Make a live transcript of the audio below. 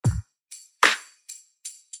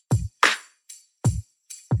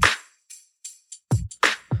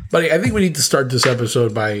Buddy, I think we need to start this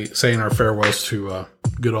episode by saying our farewells to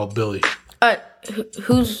good old Billy.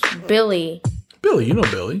 Who's Billy? Billy, you know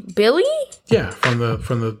Billy. Billy? Yeah, from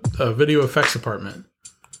the video effects department.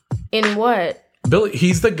 In what? Billy,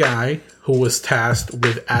 he's the guy who was tasked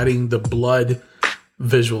with adding the blood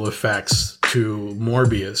visual effects to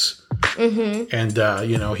Morbius. Mm-hmm. And,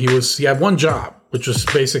 he had one job, which was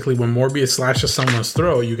basically when Morbius slashes someone's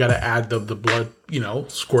throat, you got to add the blood,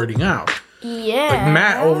 squirting out. Yeah. Like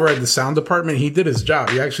Matt over at the sound department, he did his job.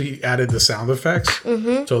 He actually added the sound effects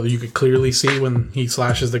so that you could clearly see when he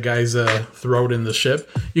slashes the guy's throat in the ship.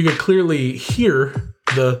 You could clearly hear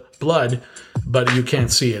the blood, but you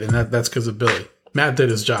can't see it, and that's because of Billy. Matt did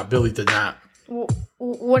his job. Billy did not.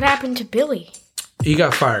 What happened to Billy? He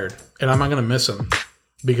got fired, and I'm not going to miss him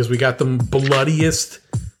because we got the bloodiest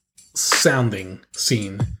sounding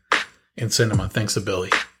scene in cinema thanks to Billy.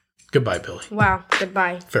 Goodbye, Billy. Wow.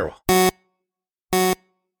 Goodbye. Farewell.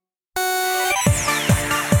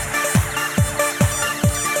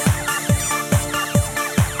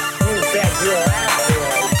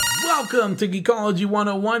 Welcome to Geekology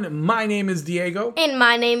 101. My name is Diego. And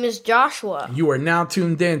my name is Joshua. You are now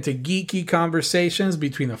tuned in to geeky conversations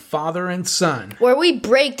between a father and son, where we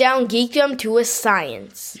break down geekdom to a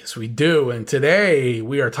science. Yes, we do. And today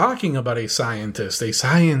we are talking about a scientist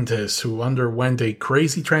who underwent a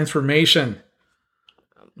crazy transformation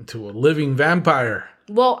into a living vampire.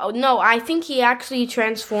 Well, no, I think he actually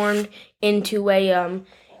transformed into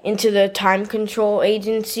into the time control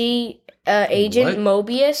agency agent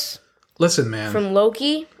Mobius. Listen, man. From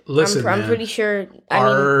Loki. I'm pretty sure.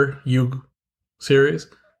 Are you serious?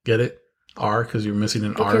 Get it? Because you're missing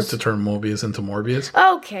an R to turn Mobius into Morbius.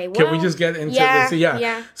 Okay, well. Can we just get into this?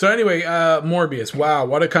 Yeah. So anyway, Morbius. Wow,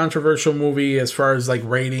 what a controversial movie as far as like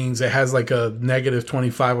ratings. It has like a negative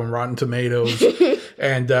 25 on Rotten Tomatoes.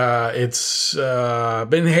 And it's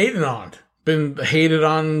been hated on. Been hated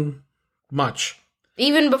on much.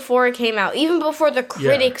 Even before it came out. Even before the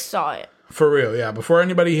critics saw it. For real, yeah. Before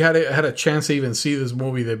anybody had a chance to even see this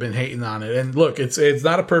movie, they've been hating on it. And look, it's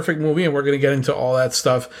not a perfect movie, and we're going to get into all that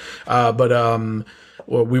stuff. But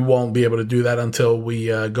we won't be able to do that until we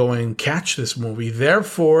go and catch this movie.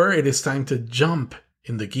 Therefore, it is time to jump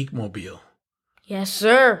in the Geekmobile. Yes,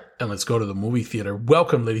 sir. And let's go to the movie theater.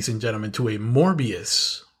 Welcome, ladies and gentlemen, to a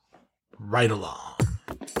Morbius ride-along.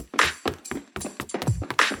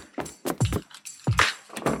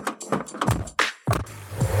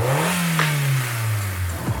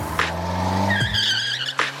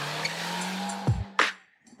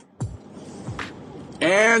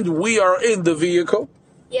 And we are in the vehicle.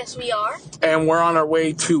 Yes, we are. And we're on our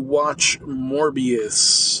way to watch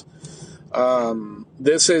Morbius.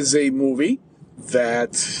 This is a movie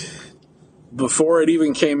that, before it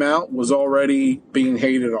even came out, was already being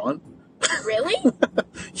hated on. Really?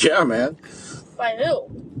 Yeah, man. By who?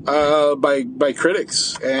 By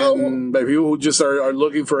critics and by people who just are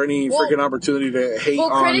looking for any freaking opportunity to hate on.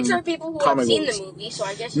 Well, critics are people who have seen the movie, so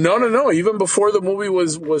I guess. No. Even before the movie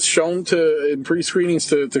was shown in pre-screenings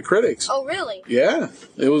to critics. Oh, really? Yeah,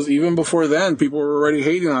 it was even before then. People were already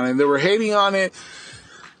hating on it. They were hating on it.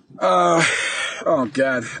 Oh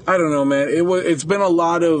God, I don't know, man. It's been a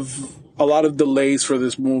lot of delays for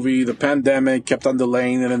this movie. The pandemic kept on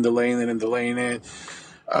delaying it and delaying it and delaying it.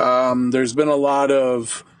 There's been a lot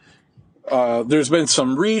of, there's been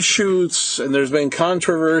some reshoots and there's been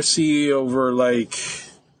controversy over what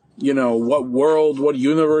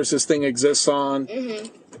universe this thing exists on.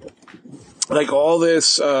 Mm-hmm. Like all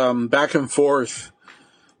this, back and forth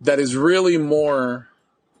that is really more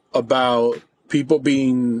about people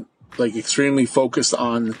being like extremely focused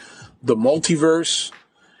on the multiverse,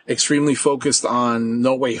 extremely focused on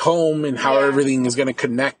No Way Home and how everything is going to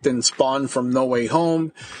connect and spawn from No Way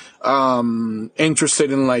Home.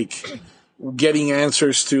 Interested in like getting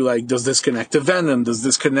answers to like, does this connect to Venom? Does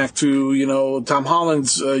this connect to, Tom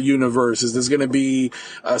Holland's universe? Is this going to be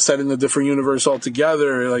set in a different universe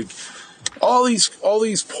altogether? Like all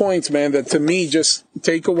these points, man, that to me just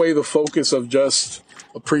take away the focus of just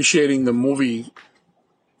appreciating the movie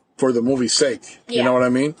for the movie's sake. Yeah. You know what I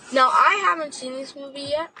mean? Now, I haven't seen this movie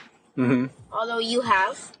yet. Mm-hmm. Although you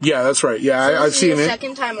have. Yeah, that's right. Yeah, so I've seen it.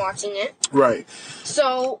 Second time watching it. Right.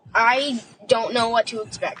 So I don't know what to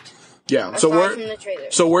expect. Yeah. So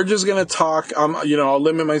we're just gonna talk. I'll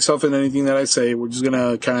limit myself in anything that I say. We're just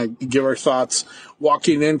gonna kind of give our thoughts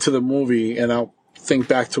walking into the movie, and I'll think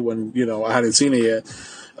back to when I hadn't seen it yet.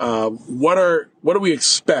 What do we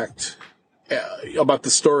expect about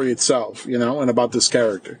the story itself? And about this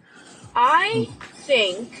character. I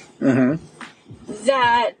think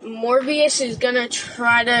that Morbius is gonna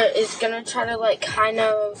try to like kind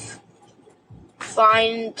of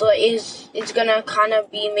find it's gonna kind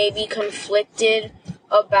of be maybe conflicted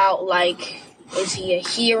about like, is he a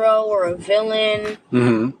hero or a villain?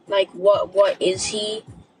 Mm-hmm. Like what is he?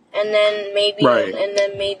 And then maybe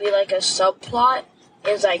like a subplot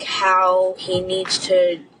is like how he needs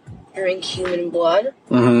to drink human blood.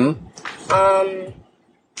 Mm-hmm.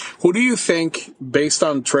 Who do you think, based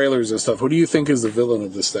on trailers and stuff, who do you think is the villain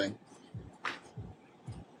of this thing?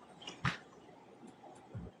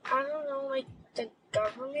 I don't know, like the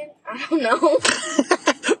government? I don't know.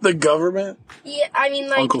 The government? Yeah, I mean,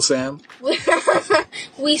 like Uncle Sam?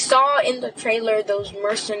 We saw in the trailer those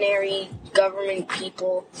mercenary government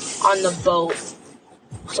people on the boat.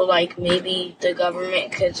 So, like, maybe the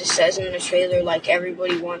government, because it says in the trailer, like,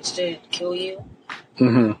 everybody wants to kill you.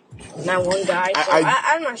 Mm-hmm. That one guy. So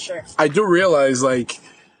I'm not sure. I do realize, like,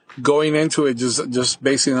 going into it, just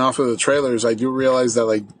basing off of the trailers, I do realize that,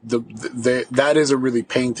 like, that isn't really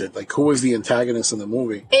painted. Like, who is the antagonist in the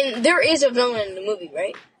movie? And there is a villain in the movie,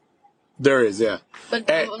 right? There is, yeah. But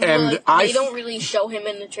they don't really show him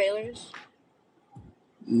in the trailers?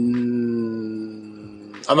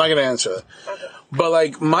 I'm not going to answer that. Okay. But,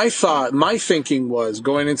 like, my thinking was,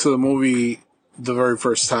 going into the movie the very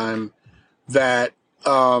first time, that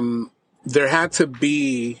there had to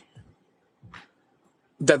be,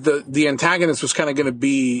 that the antagonist was kind of going to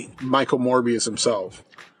be Michael Morbius himself.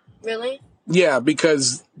 Really? Yeah,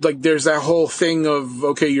 because, like, there's that whole thing of,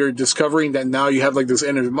 okay, you're discovering that now you have, like, this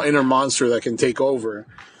inner monster that can take over.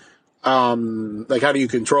 Like, how do you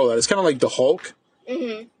control that? It's kind of like the Hulk.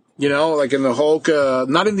 Mm-hmm. You know, like in the Hulk,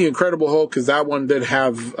 not in the Incredible Hulk, because that one did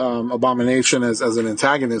have Abomination as an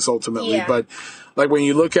antagonist ultimately. Yeah. But, like, when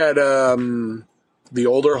you look at the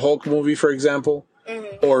older Hulk movie, for example,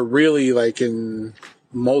 or really, like, in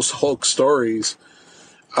most Hulk stories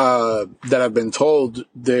that have been told,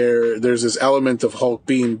 there's this element of Hulk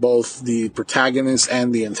being both the protagonist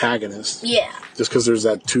and the antagonist. Yeah. Just because there's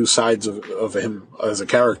that two sides of him as a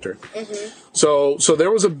character. Mm-hmm. So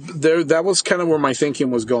that was kind of where my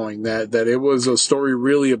thinking was going, that it was a story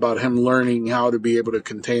really about him learning how to be able to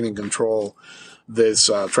contain and control this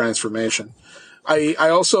transformation. I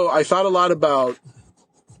thought a lot about,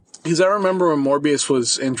 because I remember when Morbius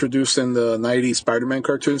was introduced in the 90s Spider-Man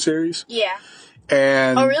cartoon series. Yeah.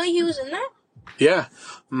 And oh, really? He was in that? Yeah.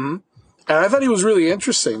 Mm-hmm. And I thought he was really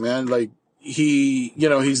interesting, man. Like,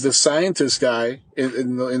 he's the scientist guy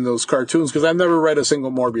in those cartoons, because I've never read a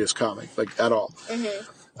single Morbius comic, like, at all.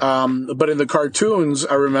 Mm-hmm. But in the cartoons,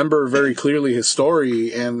 I remember very clearly his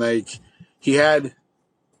story, and, like, he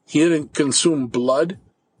didn't consume blood,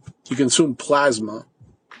 he consumed plasma.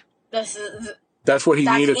 That's what he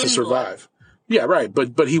needed to survive. Blood. Yeah, right.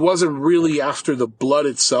 But he wasn't really after the blood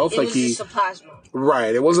itself. It was just the plasma.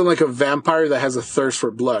 Right. It wasn't like a vampire that has a thirst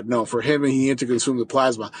for blood. No, for him, he needed to consume the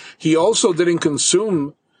plasma. He also didn't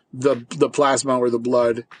consume the plasma or the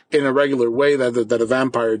blood in a regular way that a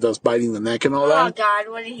vampire does, biting the neck and all that. Oh, God.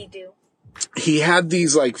 What did he do? He had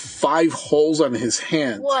these, like, 5 holes on his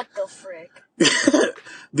hand. What the frick?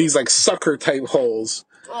 These, like, sucker type holes.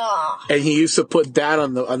 Oh. And he used to put that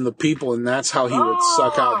on the people, and that's how he would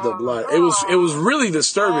suck out the blood. It was really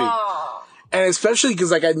disturbing. Oh. And especially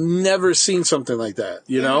because, like, I'd never seen something like that,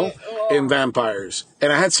 you know, in vampires.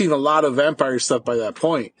 And I had seen a lot of vampire stuff by that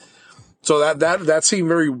point. So that seemed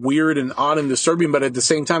very weird and odd and disturbing, but at the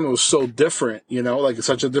same time, it was so different, you know, like, it's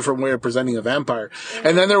such a different way of presenting a vampire. Mm-hmm.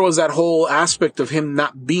 And then there was that whole aspect of him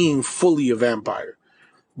not being fully a vampire,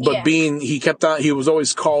 but he was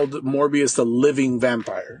always called Morbius the living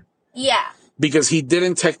vampire. Yeah. Because he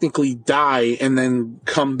didn't technically die and then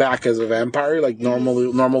come back as a vampire like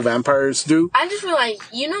normal vampires do. I just realized,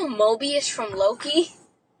 you know Mobius from Loki?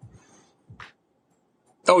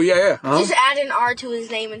 Oh, yeah. Uh-huh. Just add an R to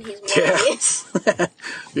his name and he's Mobius.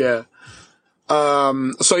 Yeah.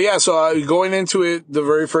 So going into it the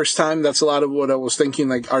very first time, that's a lot of what I was thinking.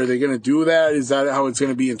 Like, are they going to do that? Is that how it's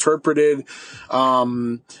going to be interpreted?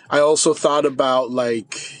 I also thought about,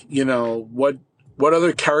 like, you know, what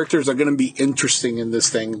other characters are going to be interesting in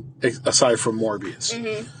this thing aside from Morbius?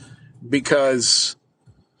 Mm-hmm. Because,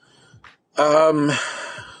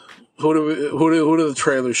 who do the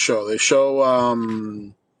trailers show? They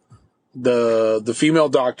show, the female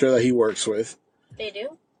doctor that he works with. They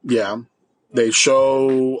do? Yeah. They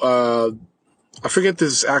show, I forget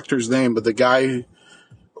this actor's name, but the guy who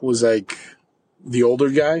was, like, the older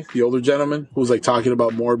gentleman who was, like, talking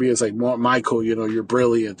about Morbius, like, Michael, you know, you're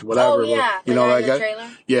brilliant, whatever. Oh, yeah. You know that guy? Trailer?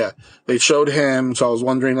 Yeah. They showed him, so I was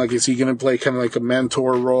wondering, like, is he going to play kind of like a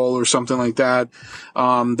mentor role or something like that?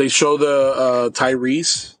 They show the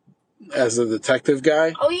Tyrese as a detective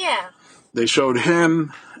guy. Oh, yeah. They showed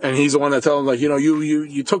him, And he's the one that tells him, like, you know,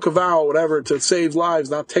 you took a vow, whatever, to save lives,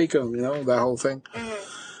 not take them, you know, that whole thing.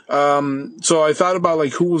 So I thought about,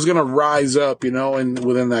 like, who was going to rise up, you know,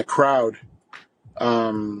 within that crowd,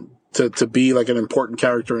 to be, like, an important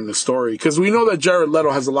character in the story. Because we know that Jared Leto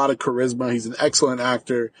has a lot of charisma. He's an excellent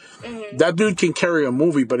actor. That dude can carry a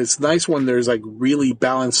movie, but it's nice when there's, like, really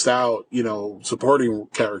balanced out, you know, supporting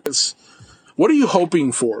characters. What are you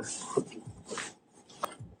hoping for?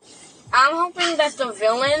 I'm hoping that the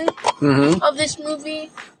villain of this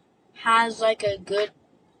movie has, like, a good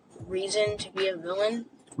reason to be a villain.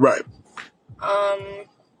 Right. I'm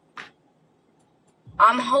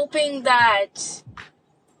hoping that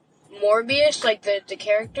Morbius, like, the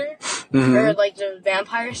character, or, like, the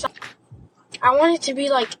vampire stuff, I want it to be,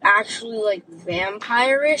 like, actually, like,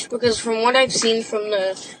 vampire-ish, because from what I've seen from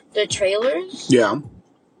the trailers... Yeah.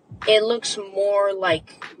 It looks more,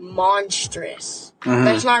 like, monstrous.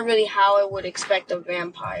 That's not really how I would expect a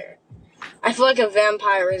vampire. I feel like a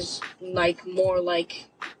vampire is, like, more like...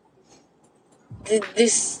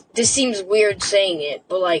 This seems weird saying it,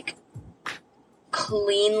 but, like,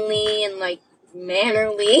 cleanly and, like,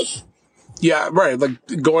 mannerly. Yeah, right.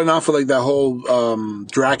 Like, going off of, like, that whole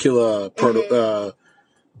Dracula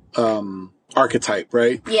archetype,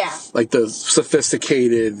 right? Yeah. Like the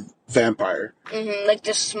sophisticated vampire. Like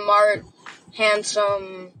the smart,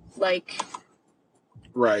 handsome, like...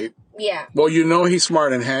 Right. Yeah. Well, you know he's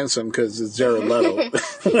smart and handsome because it's Jared Leto.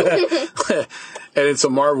 And it's a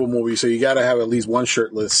Marvel movie, so you gotta have at least one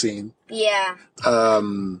shirtless scene. Yeah.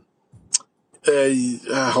 Hold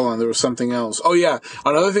on, there was something else. Oh yeah,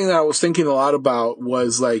 another thing that I was thinking a lot about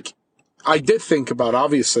was, like, I did think about,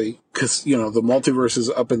 obviously, because, you know, the multiverse is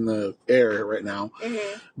up in the air right now.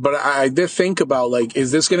 But I did think about, like,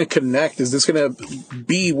 is this going to connect? Is this going to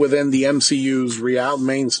be within the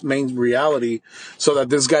MCU's main reality so that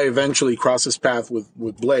this guy eventually crosses path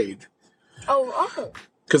with Blade? Oh.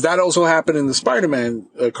 Because that also happened in the Spider-Man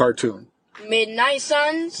cartoon. Midnight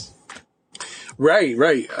Suns? Right.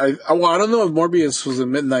 I don't know if Morbius was in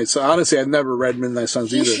Midnight Suns. Honestly, I've never read Midnight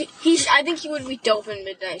Suns either. I think he would be dope in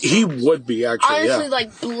Midnight Suns. He would be, actually, honestly,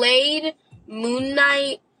 like Blade, Moon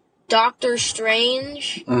Knight, Doctor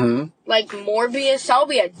Strange, like Morbius, that would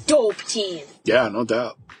be a dope team. Yeah, no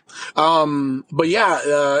doubt. But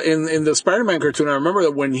yeah, in the Spider-Man cartoon, I remember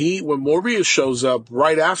that when Morbius shows up,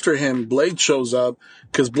 right after him, Blade shows up,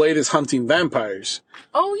 because Blade is hunting vampires.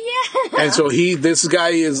 Oh, yeah. And so this guy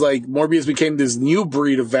is like, Morbius became this new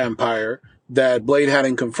breed of vampire that Blade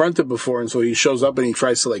hadn't confronted before, and so he shows up and he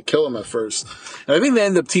tries to, like, kill him at first. And I think they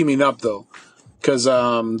end up teaming up, though, because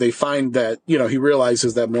they find that, you know, he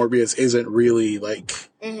realizes that Morbius isn't really, like,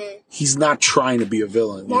 he's not trying to be a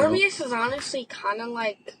villain. Morbius is honestly kind of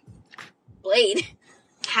like Blade.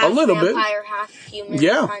 Half a little vampire, bit. Half human,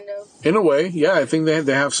 yeah, kind of. In a way, yeah. I think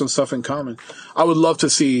they have some stuff in common. I would love to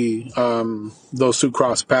see those two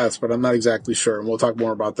cross paths, but I'm not exactly sure. And we'll talk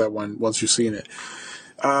more about that once you've seen it.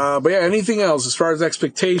 But yeah, anything else as far as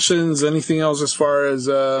expectations? Anything else as far as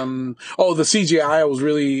the CGI? I was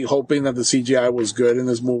really hoping that the CGI was good in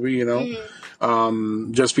this movie. You know,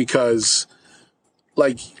 just because,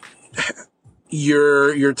 like,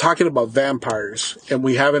 you're talking about vampires, and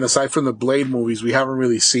we haven't, aside from the Blade movies, we haven't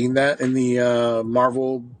really seen that in the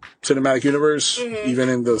Marvel Cinematic Universe, even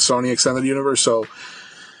in the Sony Extended Universe. So,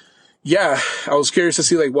 yeah, I was curious to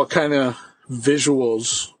see, like, what kind of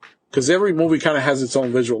visuals, because every movie kind of has its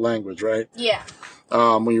own visual language, right? Yeah.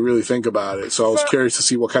 When you really think about it. So I was curious to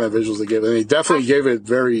see what kind of visuals they gave. And they definitely gave it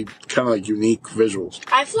very kind of, like, unique visuals.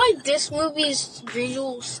 I feel like this movie's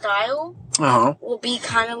visual style will be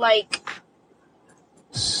kind of like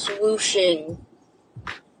swooshing.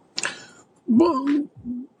 Well,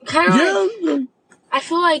 kind of yeah. like, I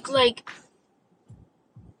feel like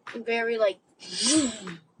very like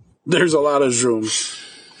there's a lot of zoom.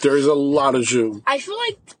 There's a lot of zoom. I feel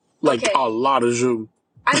like a lot of zoom.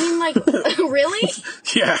 I mean, like, really?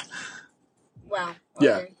 Yeah. Wow. Okay.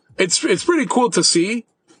 Yeah. It's pretty cool to see.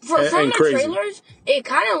 From the crazy. trailers, it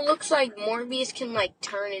kind of looks like Morbius can, like,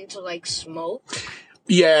 turn into, like, smoke.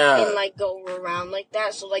 Yeah. And, like, go around like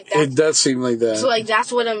that. So, like, it does seem like that. So, like,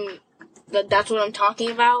 that's what I'm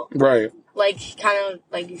talking about. Right. Like, kind of,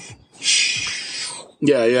 like...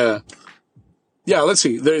 Yeah. Yeah, let's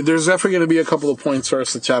see. There's definitely going to be a couple of points for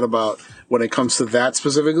us to chat about when it comes to that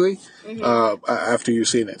specifically, after you've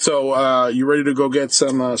seen it. So, you ready to go get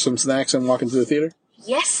some snacks and walk into the theater?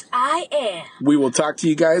 Yes, I am. We will talk to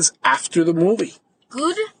you guys after the movie.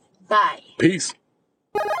 Goodbye. Peace.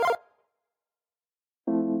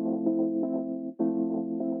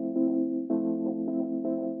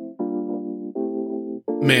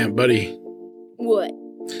 Man, buddy. What?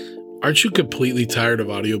 Aren't you completely tired of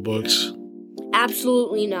audiobooks?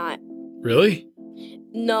 Absolutely not. Really?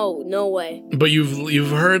 No way. But you've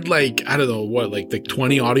heard like, I don't know, what, like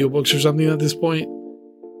 20 audiobooks or something at this point?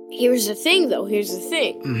 Here's the thing, though.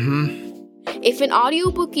 Mm-hmm. If an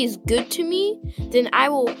audiobook is good to me, then I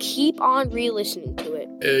will keep on re-listening to it.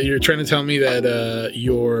 You're trying to tell me that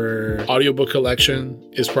your audiobook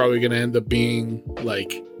collection is probably going to end up being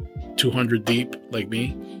like 200 deep, like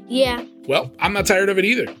me? Yeah. Well, I'm not tired of it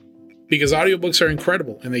either. Because audiobooks are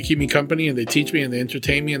incredible, and they keep me company, and they teach me, and they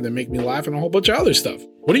entertain me, and they make me laugh, and a whole bunch of other stuff.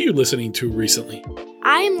 What are you listening to recently?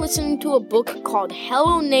 I am listening to a book called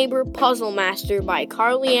Hello Neighbor Puzzle Master by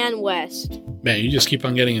Carly Ann West. Man, you just keep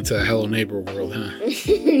on getting into the Hello Neighbor world, huh?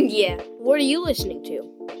 Yeah. What are you listening to?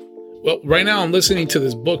 Well, right now I'm listening to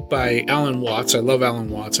this book by Alan Watts. I love Alan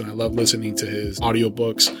Watts, and I love listening to his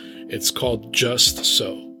audiobooks. It's called Just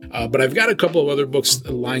So. But I've got a couple of other books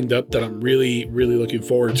lined up that I'm really, really looking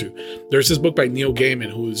forward to. There's this book by Neil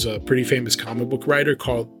Gaiman, who's a pretty famous comic book writer,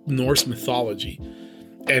 called Norse Mythology.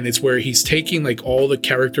 And it's where he's taking like all the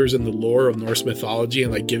characters in the lore of Norse mythology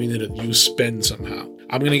and like giving it a new spin somehow.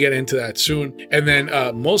 I'm going to get into that soon. And then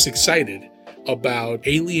most excited about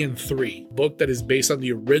Alien 3, book that is based on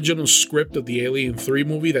the original script of the Alien 3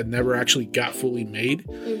 movie that never actually got fully made.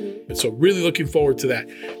 Mm-hmm. And so really looking forward to that.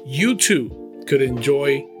 You too could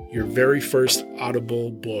enjoy your very first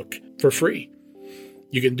Audible book for free.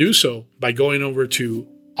 You can do so by going over to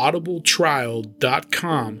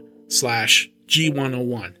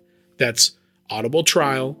audibletrial.com/G101. That's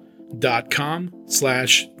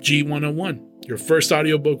audibletrial.com/G101. Your first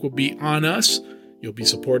audiobook will be on us. You'll be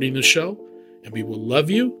supporting the show, and we will love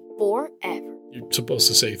you forever. You're supposed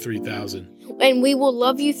to say 3,000. And we will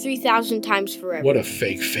love you 3,000 times forever. What a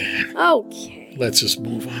fake fan. Okay. Let's just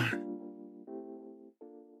move on.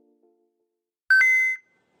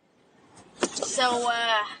 So,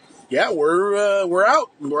 yeah, we're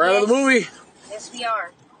out. We're out of the movie. Yes, we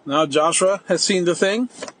are. Now Joshua has seen the thing.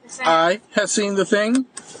 I have seen the thing.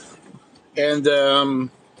 And,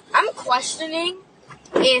 I'm questioning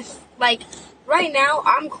if, like, right now,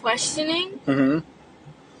 I'm questioning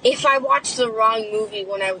if I watched the wrong movie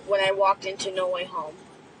when I walked into No Way Home.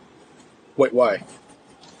 Wait, why?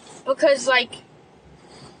 Because, like...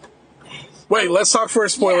 Wait, let's talk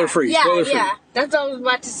first spoiler-free. Yeah, Spoiler-free. yeah. That's what I was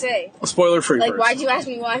about to say. Spoiler-free like, first. Why'd you ask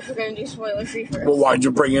me why if we're going to do spoiler-free first? Well, why'd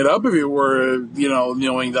you bring it up if you were,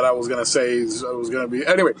 knowing that I was going to say I was going to be...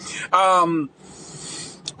 Anyway, all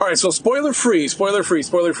right, so spoiler-free. What were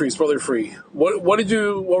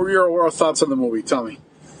your overall thoughts on the movie? Tell me.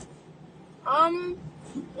 It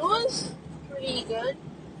was pretty good.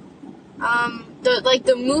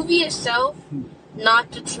 The movie itself,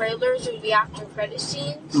 not the trailers or the after credit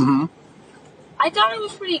scenes. Mm-hmm. I thought it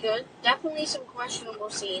was pretty good. Definitely some questionable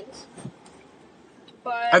scenes.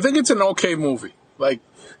 But I think it's an okay movie. Like,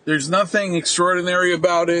 there's nothing extraordinary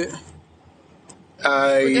about it.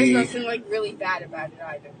 But there's nothing, like, really bad about it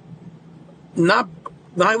either. Not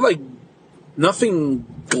like, nothing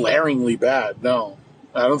glaringly bad, no.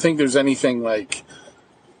 I don't think there's anything, like,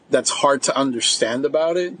 that's hard to understand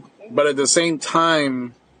about it. But at the same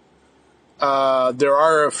time, there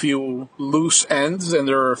are a few loose ends, and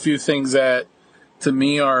there are a few things that, to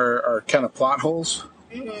me, are kind of plot holes.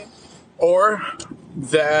 Mm-hmm. Or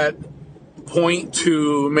that point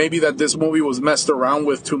to maybe that this movie was messed around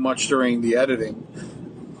with too much during the editing.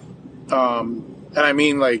 And I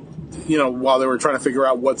mean, like, while they were trying to figure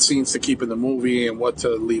out what scenes to keep in the movie and what to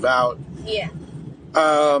leave out. Yeah.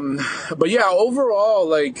 But yeah, overall,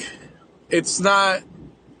 like, it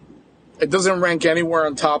doesn't rank anywhere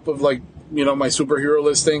on top of, like, my superhero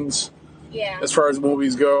listings. Yeah. As far as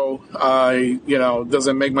movies go,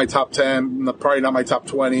 doesn't make my top 10, probably not my top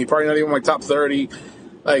 20, probably not even my top 30.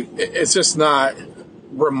 Like, it's just not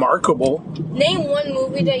remarkable. Name one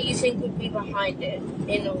movie that you think would be behind it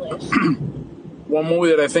in the list. One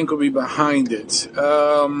movie that I think would be behind it.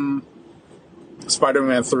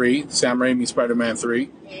 Spider-Man 3, Sam Raimi Spider-Man 3.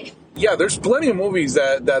 Yeah, there's plenty of movies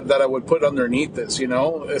that I would put underneath this,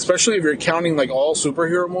 especially if you're counting, like, all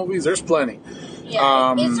superhero movies. There's plenty.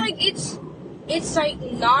 Yeah, it's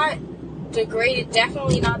not the greatest,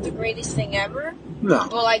 definitely not the greatest thing ever. No.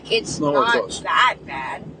 But, like, it's not that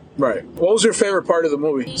bad. Right. What was your favorite part of the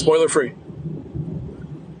movie? Spoiler free.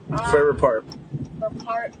 Favorite part? The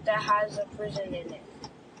part that has a prison in it.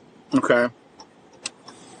 Okay.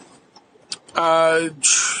 I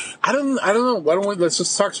don't know. Why don't let's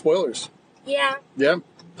just talk spoilers. Yeah. Yeah.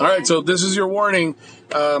 All right. So this is your warning.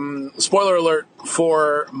 Spoiler alert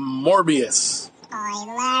for Morbius.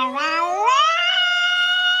 Spoiler alert!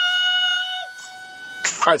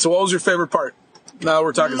 All right. So what was your favorite part? Now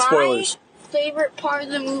we're talking spoilers. favorite part of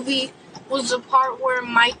the movie was the part where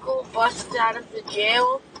Michael busts out of the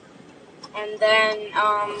jail, and then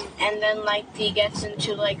like he gets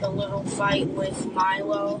into like a little fight with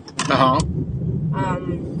Milo.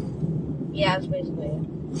 Yeah, that's basically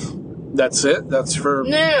it. That's it. That's for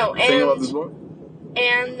no, thing about this movie.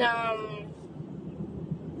 And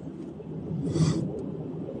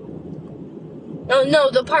no,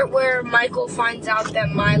 the part where Michael finds out that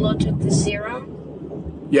Milo took the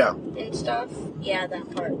serum. Yeah. And stuff. Yeah,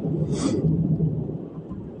 that part.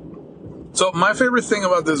 So my favorite thing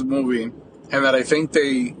about this movie, and that I think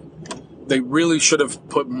they really should have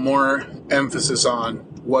put more emphasis on,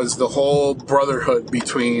 was the whole brotherhood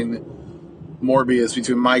between Morbius,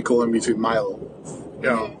 between Michael and between Milo. You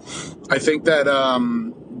know, I think that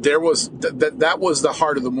there was that was the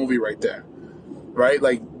heart of the movie right there, right?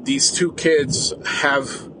 Like these two kids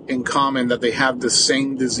have in common that they have the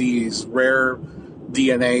same disease, rare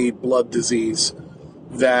DNA blood disease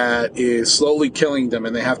that is slowly killing them,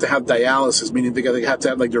 and they have to have dialysis, meaning they have to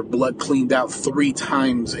have like their blood cleaned out 3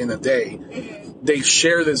 times in a day. They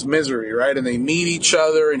share this misery, right? And they meet each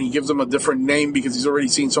other, and he gives them a different name because he's already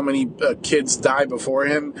seen so many kids die before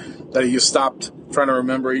him that he just stopped trying to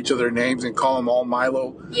remember each of their names and call them all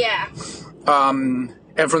Milo. Yeah.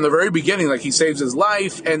 And from the very beginning, like, he saves his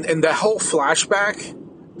life, and that whole flashback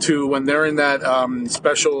to when they're in that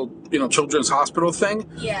special, children's hospital thing.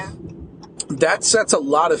 Yeah. That sets a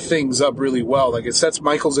lot of things up really well. Like, it sets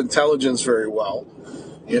Michael's intelligence very well.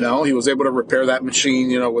 He was able to repair that machine,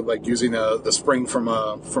 with like using the spring from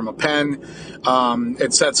a pen.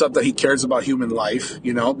 It sets up that he cares about human life,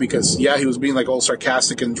 because he was being like all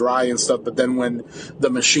sarcastic and dry and stuff. But then when the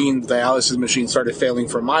dialysis machine started failing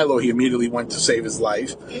for Milo, he immediately went to save his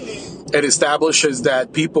life. It establishes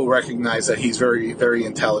that people recognize that he's very, very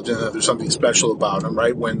intelligent, and that there's something special about him,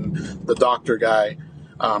 right? When the doctor guy,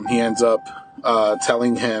 he ends up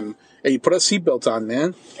telling him, "Hey, put a seatbelt on,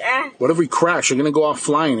 man. What if we crash? You're going to go off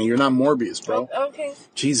flying, and you're not Morbius, bro." Okay.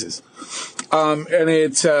 Jesus. And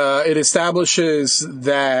it establishes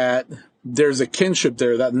that there's a kinship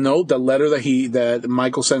there. That note, that letter that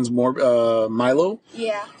Michael sends Milo.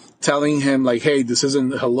 Yeah. Telling him, like, "Hey, this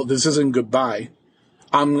isn't goodbye.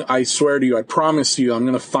 I swear to you, I promise you, I'm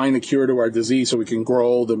going to find a cure to our disease so we can grow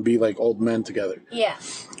old and be like old men together." Yeah.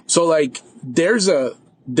 So, like, there's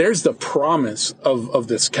the promise of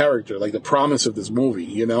this character, like the promise of this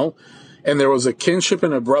movie, And there was a kinship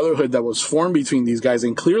and a brotherhood that was formed between these guys,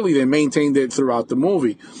 and clearly they maintained it throughout the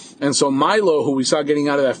movie. And so Milo, who we saw getting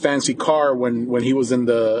out of that fancy car when he was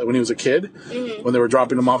when he was a kid, when they were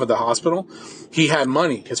dropping him off at the hospital, he had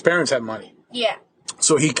money. His parents had money. Yeah.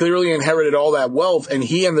 So he clearly inherited all that wealth, and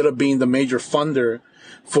he ended up being the major funder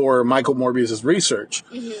for Michael Morbius's research.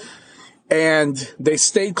 And they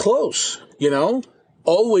stayed close,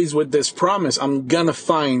 always with this promise, I'm gonna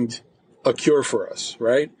find a cure for us,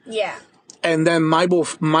 right? Yeah. And then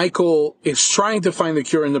Michael is trying to find the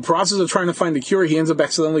cure. In the process of trying to find the cure, he ends up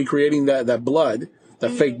accidentally creating that blood, that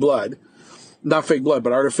fake blood. Not fake blood,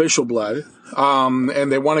 but artificial blood.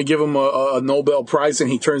 And they want to give him a Nobel Prize, and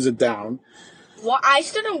he turns it down. Well, I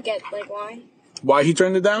still don't get, why. Why he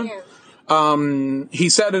turned it down? Yeah. He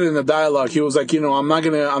said it in the dialogue. He was like, I'm not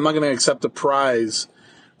gonna accept a prize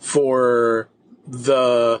for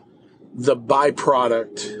the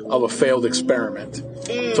byproduct of a failed experiment.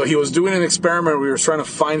 So he was doing an experiment where he was trying to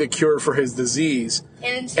find a cure for his disease,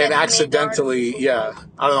 and accidentally, I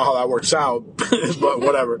don't know how that works out, but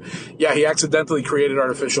whatever. Yeah, he accidentally created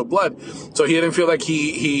artificial blood. So he didn't feel like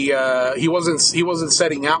he wasn't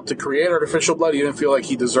setting out to create artificial blood. He didn't feel like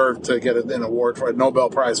he deserved to get an award for a Nobel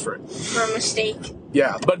Prize for it. For a mistake.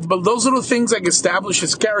 Yeah, but those little things like establish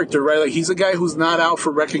his character, right? Like, he's a guy who's not out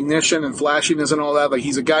for recognition and flashiness and all that. Like,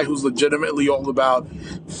 he's a guy who's legitimately all about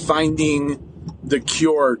finding the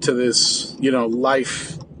cure to this,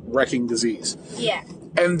 life-wrecking disease. Yeah.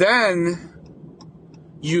 And then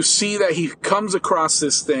you see that he comes across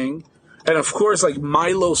this thing, and of course, like,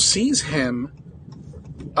 Milo sees him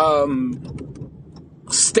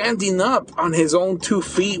standing up on his own 2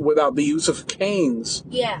 feet without the use of canes.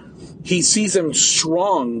 Yeah. He sees him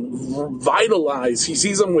strong, vitalized. He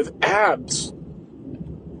sees him with abs.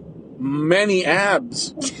 Many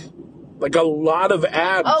abs. Like a lot of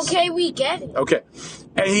abs. Okay, we get it. Okay.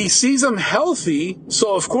 And he sees him healthy.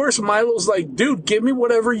 So, of course, Milo's like, dude, give me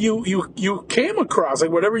whatever you came across. Like,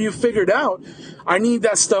 whatever you figured out. I need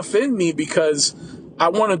that stuff in me because I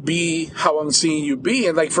want to be how I'm seeing you be.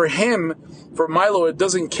 And, like, for Milo, it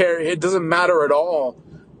doesn't matter at all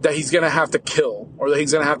that he's going to have to kill or that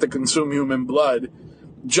he's going to have to consume human blood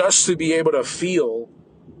just to be able to feel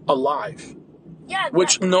alive. Yeah.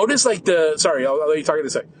 Which, notice, like, I'll let you talk in a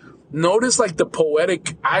sec. notice like the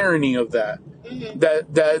poetic irony of that.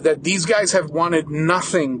 That these guys have wanted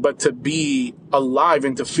nothing but to be alive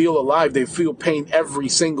and to feel alive. They feel pain every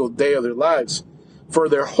single day of their lives for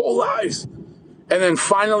their whole lives. And then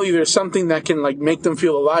finally there's something that can like make them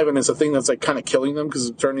feel alive, and it's a thing that's like kind of killing them because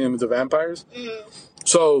it's turning them into vampires.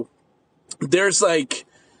 So there's like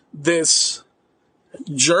this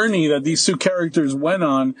journey that these two characters went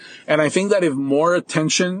on, and I think that if more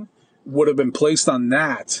attention would have been placed on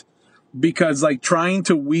that, because like trying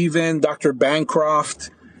to weave in Dr. Bancroft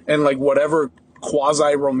and like whatever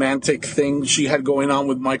quasi-romantic thing she had going on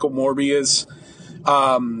with Michael Morbius,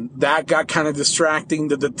 that got kind of distracting.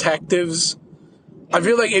 The detectives, I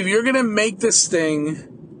feel like if you're going to make this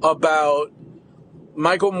thing about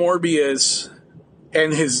Michael Morbius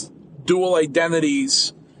and his dual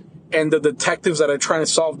identities and the detectives that are trying to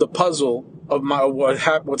solve the puzzle of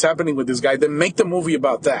what's happening with this guy, then make the movie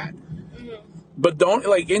about that. But don't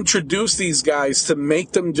like introduce these guys to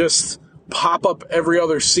make them just pop up every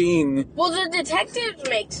other scene. Well, the detectives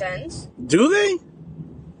make sense. Do they?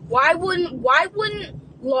 Why wouldn't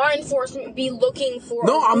law enforcement be looking for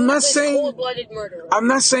cold-blooded murderer? I'm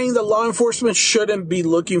not saying that law enforcement shouldn't be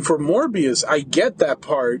looking for Morbius. I get that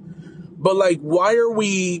part. But like, why are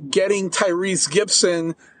we getting Tyrese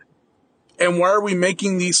Gibson, and why are we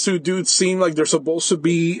making these two dudes seem like they're supposed to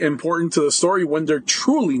be important to the story when they're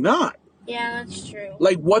truly not? Yeah, that's true.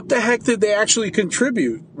 Like, what the heck did they actually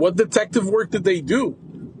contribute? What detective work did they do?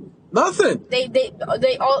 Nothing. They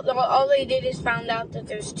all they did is found out that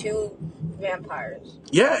there's two vampires.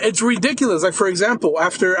 Yeah, it's ridiculous. Like, for example,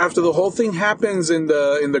 after the whole thing happens in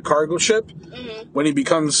the cargo ship, when he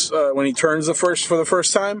becomes when he turns for the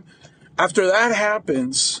first time, after that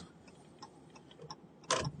happens,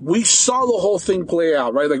 we saw the whole thing play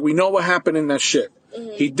out, right? Like, we know what happened in that ship.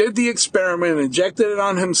 He did the experiment, injected it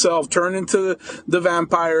on himself, turned into the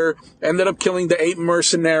vampire, ended up killing the 8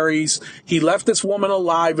 mercenaries. He left this woman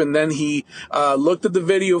alive, and then he looked at the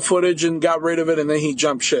video footage and got rid of it, and then he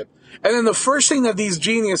jumped ship. And then the first thing that these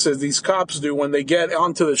geniuses, these cops do when they get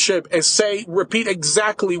onto the ship is repeat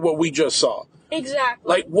exactly what we just saw. Exactly.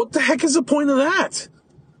 Like, what the heck is the point of that?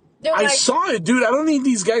 I saw it, dude. I don't need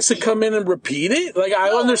these guys to come in and repeat it. Like, I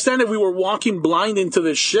understand if we were walking blind into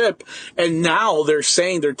the ship and now they're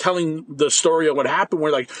telling the story of what happened.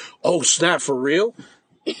 We're like, oh snap, for real?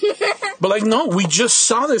 But like, no, we just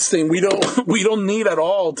saw this thing. We don't need at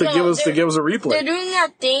all to give us a replay. They're doing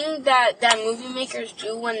that thing that movie makers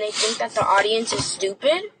do when they think that the audience is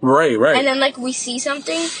stupid. Right. And then like we see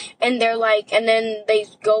something and they're like, and then they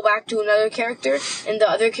go back to another character and the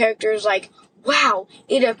other character is like, wow,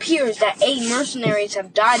 it appears that 8 mercenaries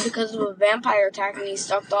have died because of a vampire attack and he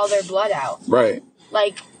sucked all their blood out. Right.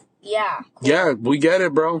 Like, yeah. Cool. Yeah, we get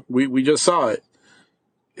it, bro. We just saw it.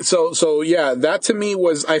 So yeah, that to me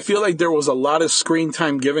was, I feel like there was a lot of screen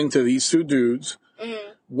time given to these two dudes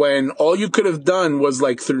when all you could have done was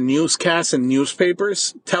like through newscasts and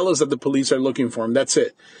newspapers, tell us that the police are looking for him. That's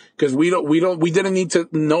it. Because we didn't need to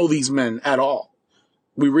know these men at all.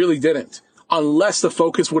 We really didn't. Unless the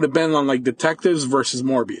focus would have been on like detectives versus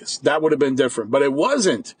Morbius. That would have been different, but it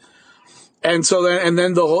wasn't. And so then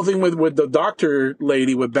the whole thing with the doctor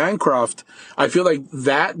lady, with Bancroft, I feel like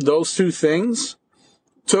those two things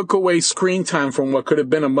took away screen time from what could have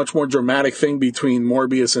been a much more dramatic thing between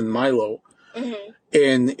Morbius and Milo.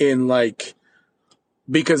 In like,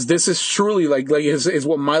 because this is truly like is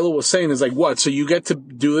what Milo was saying, is like, what? So you get to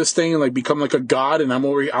do this thing and like become like a god, and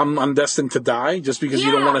I'm destined to die just because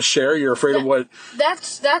you don't want to share. You're afraid of what?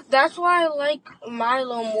 That's why I like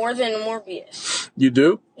Milo more than Morbius. You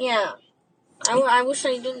do? Yeah. I wish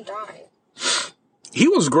I didn't die. He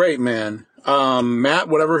was great, man. Matt,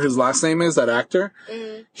 whatever his last name is, that actor,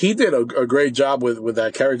 he did a great job with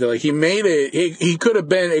that character. Like, he made it. It could have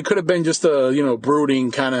been just a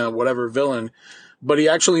brooding kind of whatever villain. But he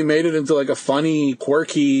actually made it into like a funny,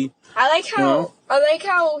 quirky. I like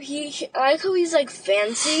how he's like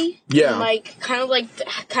fancy. Yeah. And, like kind of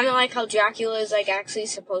like how Dracula is like actually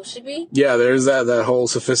supposed to be. Yeah, there's that whole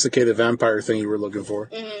sophisticated vampire thing you were looking for.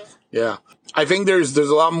 Yeah. I think there's a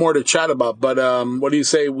lot more to chat about, but what do you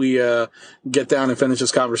say we get down and finish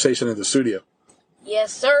this conversation in the studio?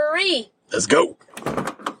 Yes, sirree. Let's go.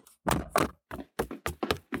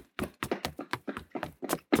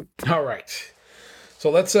 All right. So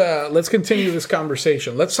let's continue this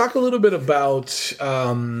conversation. Let's talk a little bit about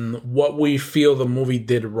what we feel the movie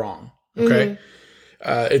did wrong. Okay,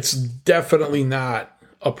 it's definitely not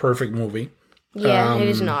a perfect movie. Yeah, it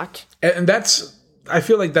is not. And I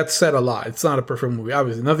feel like that's said a lot. It's not a perfect movie.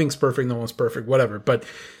 Obviously, nothing's perfect. No one's perfect. Whatever. But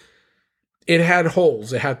it had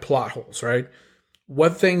holes. It had plot holes. Right.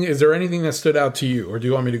 Is there anything that stood out to you, or do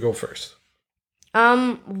you want me to go first?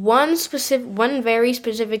 One very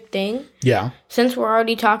specific thing. Yeah. Since we're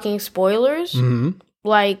already talking spoilers,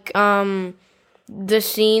 like, the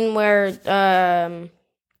scene where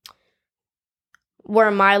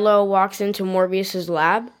Milo walks into Morbius's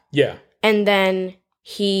lab. Yeah. And then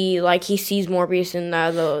he sees Morbius in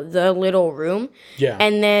the little room. Yeah.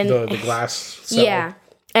 And then the glass cell. Yeah.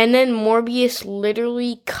 And then Morbius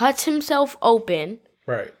literally cuts himself open.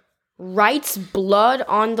 Right. Writes blood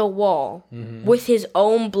on the wall with his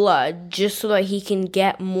own blood just so that he can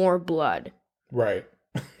get more blood. Right.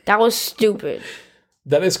 That was stupid.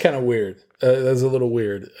 That is kind of weird. That's a little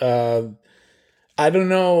weird. I don't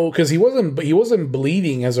know, because he wasn't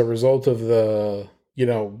bleeding as a result of the,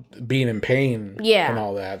 being in pain and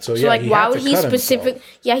all that. So yeah, why would he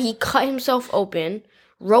Yeah, he cut himself open,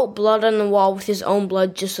 wrote blood on the wall with his own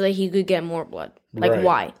blood just so that he could get more blood. Like,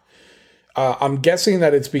 why? I'm guessing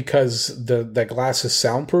that it's because that glass is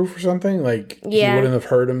soundproof or something. Like, he wouldn't have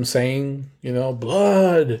heard him saying,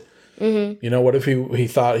 blood. Mm-hmm. What if he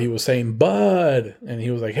thought he was saying bud, and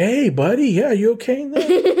he was like, hey, buddy, yeah, you okay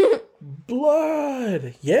now?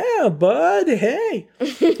 Blood. Yeah, bud, hey.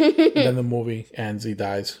 Then the movie ends, he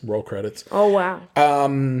dies, roll credits. Oh, wow.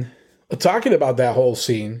 Talking about that whole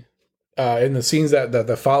scene, in the scenes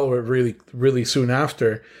that follow it really, really soon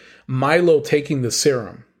after, Milo taking the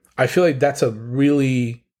serum. I feel like that's a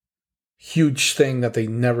really huge thing that they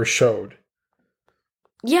never showed.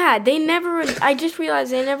 Yeah, I just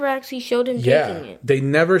realized they never actually showed him taking it. They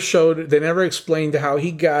never explained how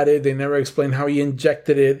he got it. They never explained how he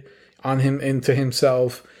injected it into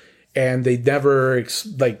himself. And they never,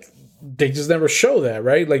 they just never show that,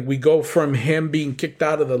 right? Like, we go from him being kicked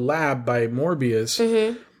out of the lab by Morbius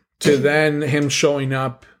to then him showing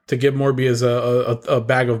up to give Morbius a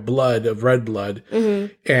bag of blood, of red blood,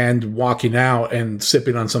 and walking out and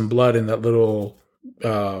sipping on some blood in that little,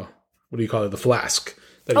 what do you call it, the flask.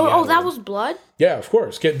 That was blood? Yeah, of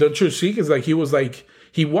course. Don't you see? Because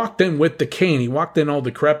he walked in with the cane. He walked in all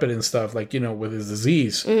decrepit and stuff, with his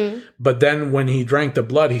disease. But then when he drank the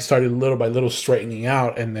blood, he started little by little straightening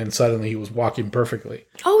out, and then suddenly he was walking perfectly.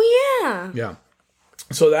 Oh, yeah. Yeah.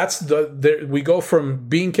 So that's we go from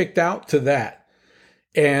being kicked out to that.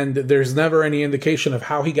 And there's never any indication of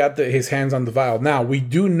how he got his hands on the vial. Now, we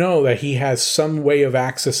do know that he has some way of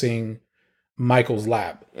accessing Michael's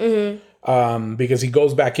lab. Because he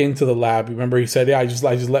goes back into the lab. Remember, he said, I just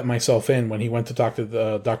let myself in when he went to talk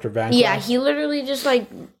to Dr. Van. Yeah, he literally just,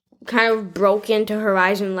 kind of broke into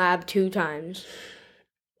Horizon Lab 2 times.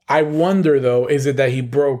 I wonder, though, is it that he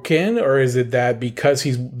broke in, or is it that because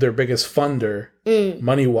he's their biggest funder,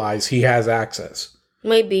 money-wise, he has access?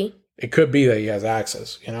 Maybe. It could be that he has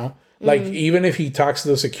access, Like, even if he talks to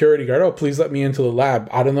the security guard, please let me into the lab.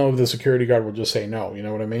 I don't know if the security guard will just say no. You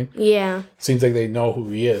know what I mean? Yeah. Seems like they know who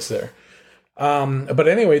he is there. But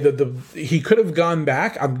anyway, he could have gone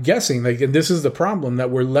back. I'm guessing, and this is the problem, that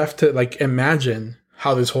we're left to, imagine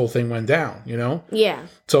how this whole thing went down, Yeah.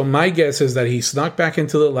 So my guess is that he snuck back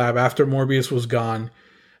into the lab after Morbius was gone,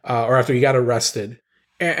 or after he got arrested.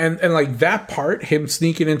 And that part, him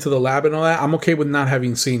sneaking into the lab and all that, I'm okay with not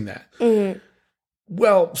having seen that.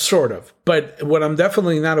 Well, sort of. But what I'm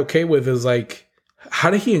definitely not okay with is,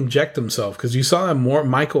 how did he inject himself? Because you saw that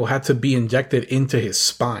Michael had to be injected into his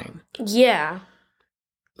spine. Yeah.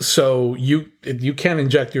 So you can't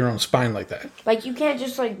inject your own spine like that. You can't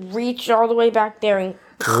just, reach all the way back there and...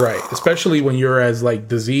 Right. Especially when you're as,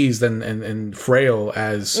 diseased and frail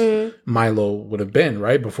as Milo would have been,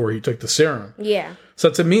 right? Before he took the serum. Yeah. So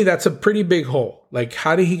to me, that's a pretty big hole.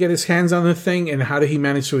 How did he get his hands on the thing, and how did he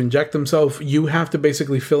manage to inject himself? You have to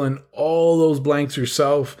basically fill in all those blanks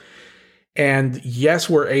yourself. And yes,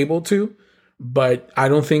 we're able to, but I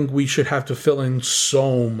don't think we should have to fill in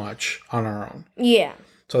so much on our own. Yeah.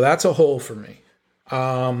 So that's a hole for me.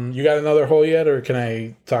 You got another hole yet, or can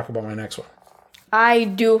I talk about my next one? I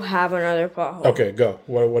do have another pothole. Okay, go.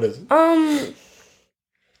 What is it?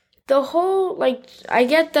 The whole, I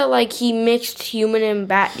get that, he mixed human and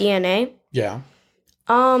bat DNA. Yeah.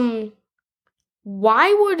 Why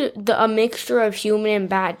would a mixture of human and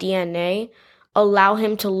bat DNA allow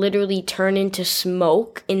him to literally turn into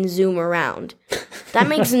smoke and zoom around? That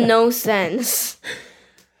makes no sense.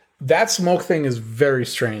 That smoke thing is very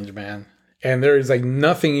strange, man. And there is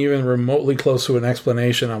nothing even remotely close to an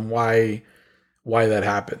explanation on why that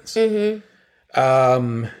happens.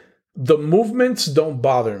 The movements don't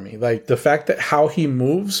bother me. The fact that how he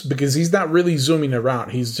moves, because he's not really zooming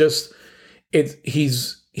around. He's just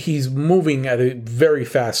he's moving at a very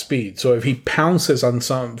fast speed. So if he pounces on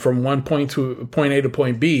from one point A to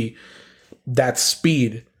point B, that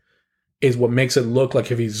speed is what makes it look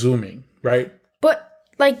like if he's zooming, right? But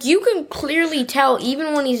like you can clearly tell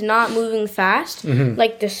even when he's not moving fast,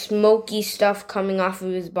 like the smoky stuff coming off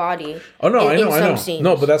of his body. Oh no, I know. Scenes.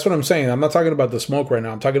 No, but that's what I'm saying. I'm not talking about the smoke right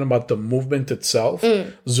now. I'm talking about the movement itself.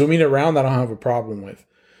 Zooming around, I don't have a problem with.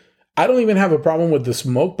 I don't even have a problem with the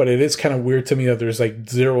smoke, but it is kind of weird to me that there's like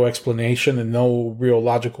zero explanation and no real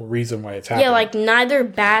logical reason why it's happening. Yeah, like neither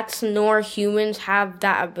bats nor humans have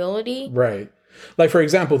that ability. Right. Like, for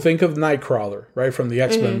example, think of Nightcrawler, right, from the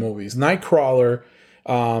X-Men movies. Nightcrawler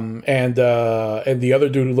and the other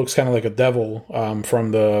dude who looks kind of like a devil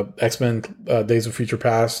from the X-Men Days of Future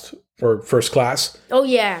Past or First Class. Oh,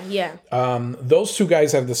 yeah. Those two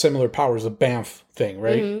guys have the similar powers, the Banff thing,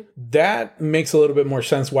 right? That makes a little bit more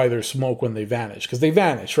sense why there's smoke when they vanish. Because they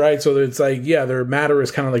vanish, right? So it's like, yeah, their matter is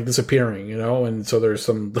kind of like disappearing, you know? And so there's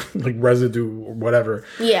some like residue or whatever.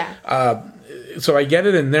 Yeah. So I get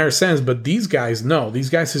it in their sense, but these guys, no. These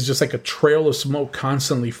guys is just like a trail of smoke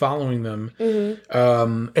constantly following them.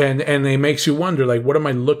 And it makes you wonder, like, what am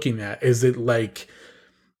I looking at? Is it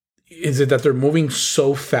that they're moving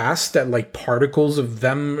so fast that like particles of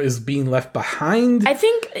them is being left behind? I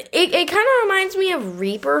think it kind of reminds me of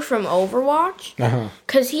Reaper from Overwatch.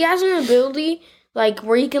 Because he has an ability like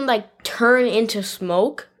where he can like turn into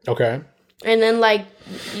smoke. Okay. And then like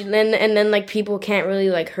then like people can't really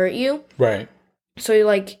like hurt you. Right. So he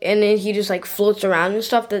like and then he just like floats around and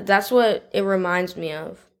stuff. That's what it reminds me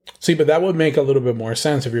of. See, but that would make a little bit more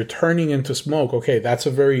sense if you're turning into smoke. Okay, that's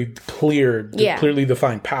a very clearly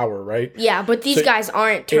defined power, right? Yeah, but these guys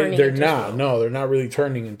aren't turning. They're not. No, they're not really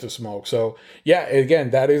turning into smoke. So yeah, again,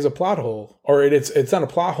 that is a plot hole, or it's not a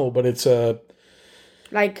plot hole, but it's a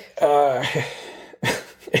like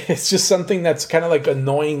it's just something that's kind of like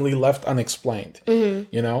annoyingly left unexplained.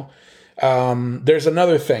 You know. There's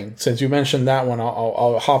another thing. Since you mentioned that one,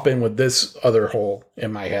 I'll hop in with this other hole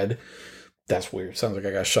in my head. That's weird. Sounds like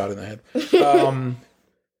I got shot in the head.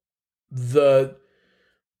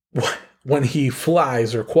 When he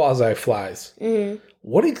flies or quasi flies,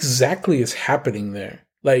 what exactly is happening there?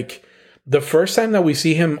 Like the first time that we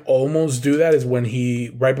see him almost do that is when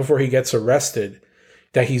right before he gets arrested,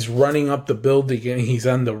 that he's running up the building and he's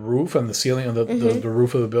on the roof, on the ceiling, on the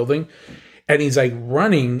roof of the building. And he's like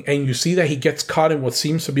running, and you see that he gets caught in what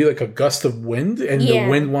seems to be like a gust of wind, and the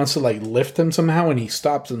wind wants to like lift him somehow, and he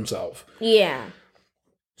stops himself. Yeah.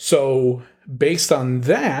 So based on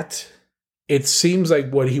that, it seems like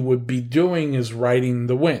what he would be doing is riding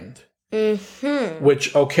the wind.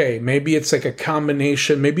 Which, okay, maybe it's like a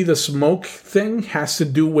combination. Maybe the smoke thing has to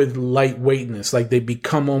do with lightweightness. Like they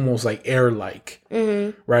become almost like air-like,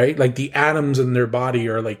 right? Like the atoms in their body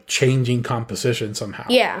are like changing composition somehow.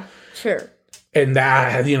 Yeah, sure. And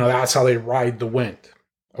that, that's how they ride the wind.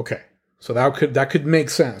 Okay. So that could make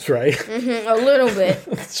sense, right? A little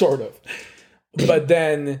bit. Sort of. But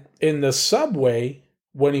then in the subway,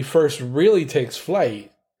 when he first really takes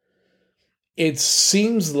flight, it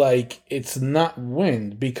seems like it's not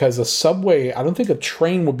wind, because a subway, I don't think a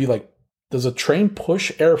train would be like, does a train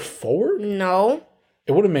push air forward? No.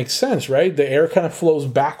 It wouldn't make sense, right? The air kind of flows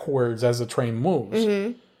backwards as the train moves.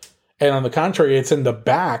 And on the contrary, it's in the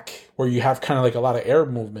back where you have kind of like a lot of air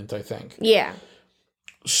movement, I think. Yeah.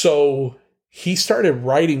 So he started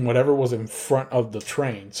riding whatever was in front of the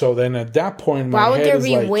train. So then at that point, why would there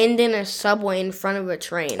be wind in a subway in front of a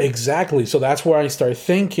train? Exactly. So that's where I start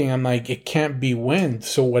thinking, I'm like, it can't be wind.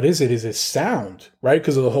 So what is it? Is it sound, right?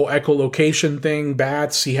 Because of the whole echolocation thing,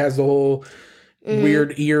 bats, he has the whole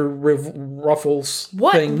weird ear ruffles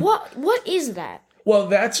thing. What is that? Well,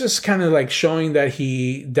 that's just kind of like showing that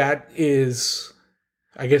that is,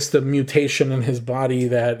 I guess, the mutation in his body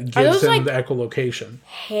that gives him like the echolocation.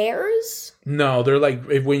 Hairs? No, they're like,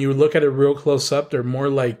 when you look at it real close up, they're more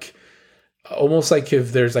like, almost like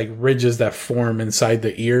if there's like ridges that form inside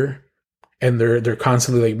the ear, and they're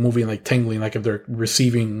constantly like moving, like tingling, like if they're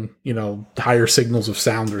receiving, higher signals of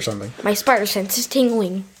sound or something. My spider sense is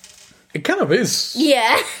tingling. It kind of is.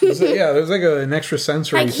 Yeah. There's like an extra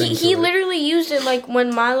sensory thing. He literally used it like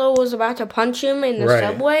when Milo was about to punch him in the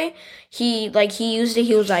subway. He used it.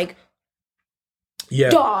 He was like,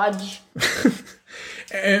 dodge.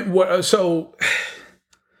 And so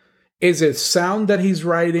is it sound that he's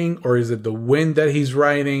riding, or is it the wind that he's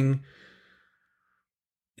riding?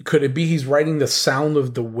 Could it be he's riding the sound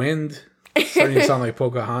of the wind? It's starting to sound like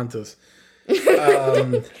Pocahontas.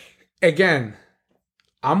 Again,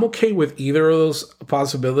 I'm okay with either of those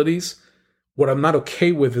possibilities. What I'm not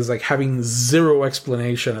okay with is like having zero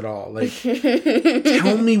explanation at all. Like,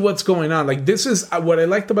 tell me what's going on. Like, this is what I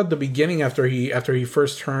liked about the beginning after he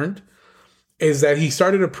first turned, is that he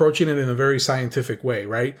started approaching it in a very scientific way,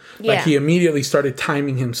 right? Yeah. Like he immediately started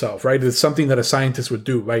timing himself, right? It's something that a scientist would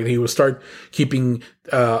do, right? He would start keeping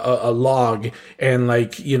a log and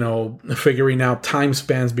like, you know, figuring out time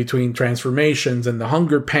spans between transformations and the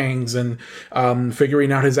hunger pangs and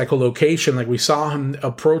figuring out his echolocation. Like we saw him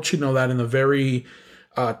approaching all that in a very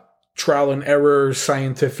trial and error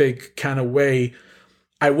scientific kind of way.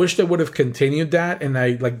 I wish they would have continued that, and I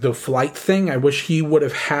like the flight thing. I wish he would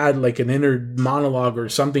have had like an inner monologue or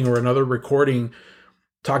something or another recording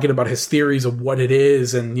talking about his theories of what it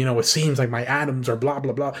is, and you know, it seems like my atoms are blah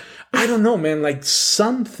blah blah. I don't know, man. Like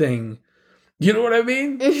something, you know what I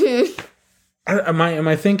mean? Mm-hmm. Am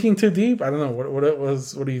I thinking too deep? I don't know. What it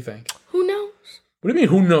was? What do you think? Who knows? What do you mean?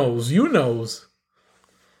 Who knows? You knows.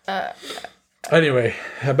 Anyway,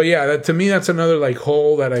 but yeah, to me, that's another like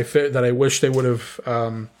hole that I wish they would have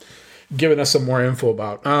given us some more info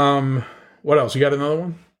about. What else? You got another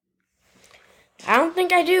one? I don't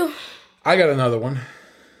think I do. I got another one.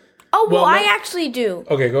 Oh well, I actually do.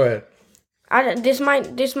 Okay, go ahead. This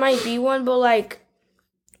might be one, but like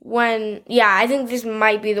I think this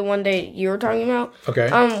might be the one that you were talking about.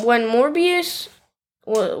 Okay. When Morbius,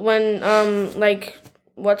 like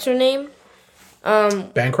what's her name?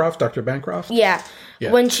 Bancroft, Dr. Bancroft? Yeah.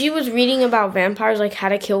 When she was reading about vampires, like how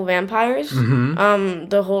to kill vampires,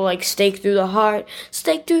 the whole like stake through the heart. It's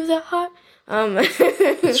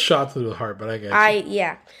shot through the heart, but I guess.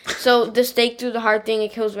 Yeah. So the stake through the heart thing,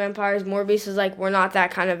 it kills vampires. Morbius is like, we're not that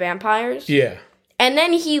kind of vampires. Yeah. And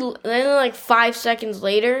then like 5 seconds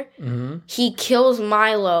later, he kills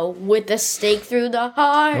Milo with a stake through the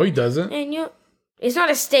heart. No, he doesn't. And it's not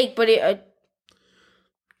a stake, but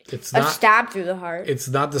it's a stab through the heart. It's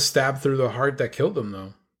not the stab through the heart that killed him,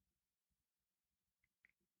 though.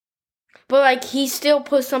 But like he still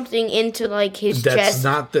put something into like his chest.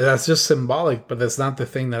 That's just symbolic, but that's not the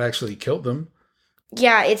thing that actually killed him.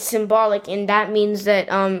 Yeah, it's symbolic, and that means that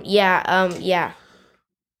yeah.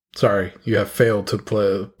 Sorry, you have failed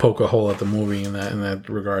to poke a hole at the movie in that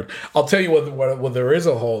regard. I'll tell you what there is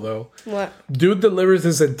a hole though. What? Dude delivers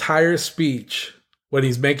his entire speech when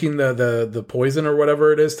he's making the poison or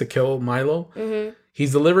whatever it is to kill Milo. Mm-hmm.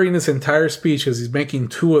 He's delivering this entire speech because he's making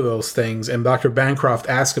 2 of those things. And Dr. Bancroft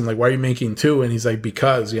asks him, like, why are you making 2? And he's like,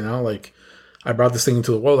 because, you know, like, I brought this thing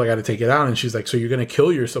into the world. I got to take it out. And she's like, so you're going to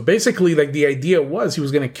kill yourself. Basically, like, the idea was he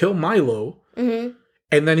was going to kill Milo. Mm-hmm.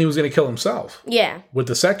 And then he was going to kill himself. Yeah. With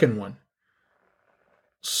the second one.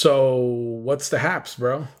 So what's the haps,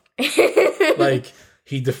 bro? Like,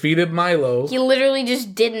 he defeated Milo. He literally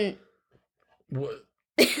just didn't.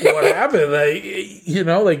 What happened? Like, you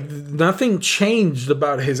know, like nothing changed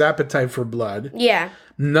about his appetite for blood. Yeah.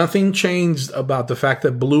 Nothing changed about the fact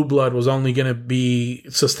that blue blood was only going to be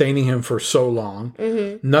sustaining him for so long.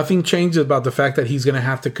 Mm-hmm. Nothing changed about the fact that he's going to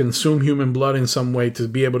have to consume human blood in some way to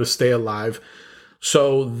be able to stay alive.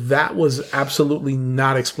 So that was absolutely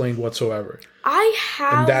not explained whatsoever.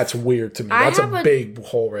 And that's weird to me. That's a big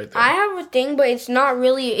hole right there. I have a thing, but it's not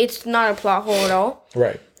a plot hole at all.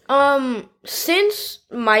 Right. Since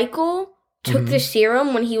Michael took the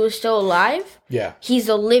serum when he was still alive, he's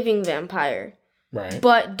a living vampire. Right.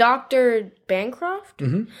 But Dr. Bancroft?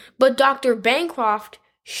 But Dr. Bancroft,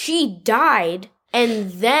 she died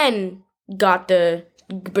and then got turned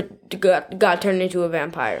into a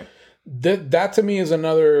vampire. That to me is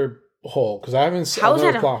another hole because I haven't seen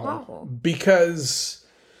another plot hole. Because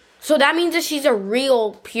so that means that she's a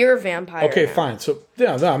real pure vampire. Okay, now. fine. So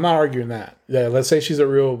no, I'm not arguing that. Yeah, let's say she's a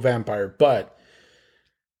real vampire, but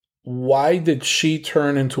why did she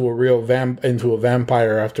turn into a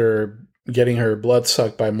vampire after getting her blood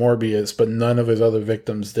sucked by Morbius, but none of his other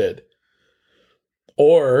victims did?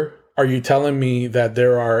 Or are you telling me that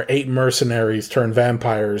there are 8 mercenaries turned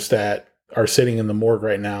vampires that are sitting in the morgue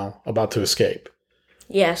right now about to escape?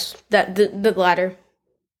 Yes, the latter.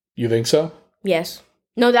 You think so? Yes.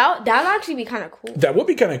 No, that would actually be kind of cool. That would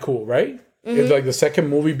be kind of cool, right? Mm-hmm. If like the second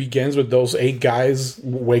movie begins with those 8 guys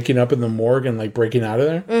waking up in the morgue and like breaking out of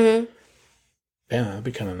there. Mm-hmm. Damn, that'd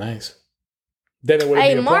be kind of nice. Then it would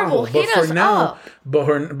be a Marvel, problem. But for now, up.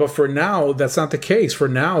 but for now, that's not the case. For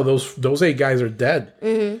now, those 8 guys are dead,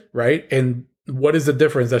 right? And what is the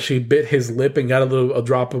difference? That she bit his lip and got a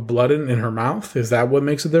drop of blood in her mouth? Is that what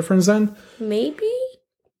makes a difference then? Maybe.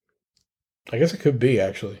 I guess it could be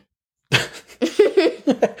actually.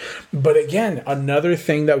 But again, another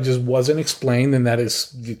thing that just wasn't explained, and that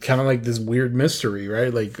is kind of like this weird mystery,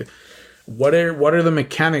 right? Like, what are the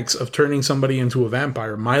mechanics of turning somebody into a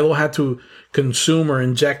vampire? Milo had to consume or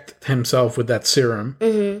inject himself with that serum,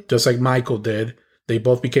 just like Michael did. They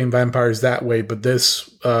both became vampires that way, but this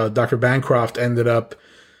Dr. Bancroft ended up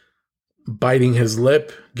biting his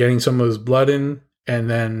lip, getting some of his blood in, and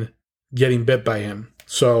then getting bit by him.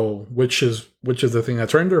 So which is the thing that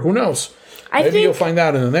turned her? Who knows? Maybe you'll find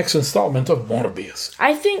out in the next installment of Morbius.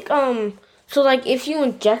 I think so like if you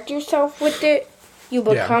inject yourself with it, you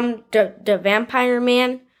become the vampire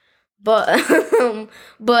man. But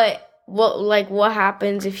what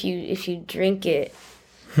happens if you drink it?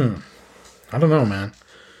 I don't know, man.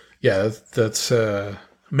 Yeah, that's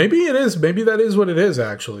maybe it is. Maybe that is what it is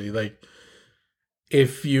actually. Like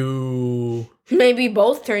if you maybe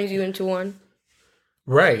both turns you into one.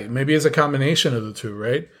 Right. Maybe it's a combination of the two,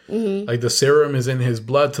 right? Mm-hmm. Like the serum is in his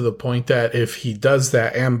blood to the point that if he does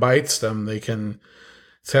that and bites them, they can...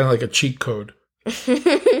 It's kind of like a cheat code.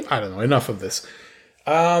 I don't know. Enough of this.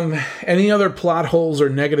 Any other plot holes or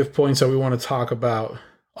negative points that we want to talk about?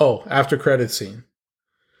 Oh, after credit scene.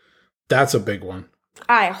 That's a big one.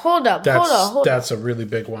 All right, hold up. That's a really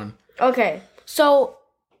big one. Okay. So,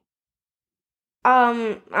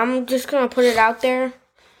 I'm just going to put it out there.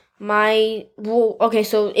 So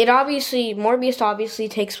Morbius obviously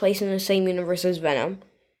takes place in the same universe as Venom.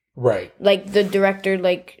 Right. Like, the director,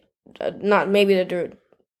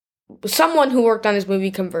 someone who worked on this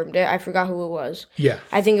movie confirmed it. I forgot who it was. Yeah.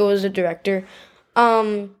 I think it was the director.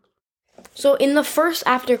 So in the first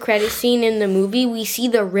after credit scene in the movie, we see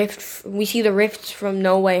the rifts from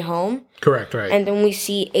No Way Home. Correct, right. And then we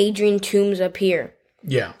see Adrian Toomes appear.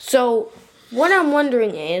 Yeah. So what I'm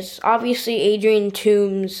wondering is, obviously Adrian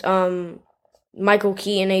Toomes, Michael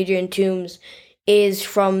Keaton, Adrian Toomes, is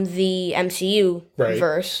from the MCU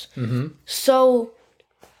verse. Mm-hmm. So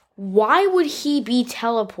why would he be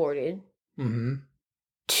teleported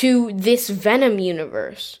to this Venom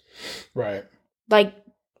universe? Right. Like,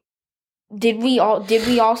 did we all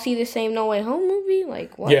see the same No Way Home movie?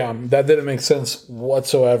 Like, what? Yeah, that didn't make sense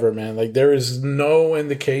whatsoever, man. Like, there is no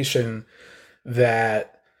indication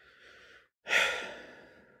that...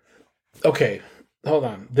 Okay, hold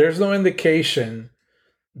on. There's no indication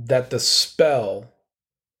that the spell...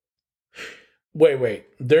 Wait.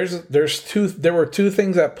 There were two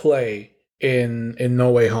things at play in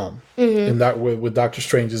No Way Home. In that with Doctor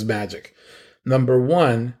Strange's magic. Number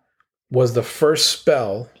one was the first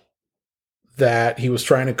spell that he was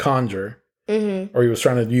trying to conjure, or he was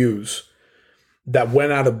trying to use, that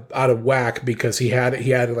went out of whack because he had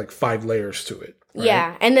like 5 layers to it. Right?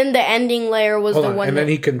 Yeah, and then the ending layer was one. Then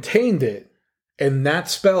he contained it. And that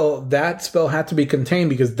spell had to be contained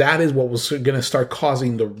because that is what was going to start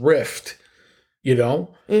causing the rift,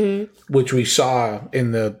 which we saw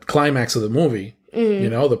in the climax of the movie.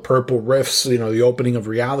 The purple rifts, the opening of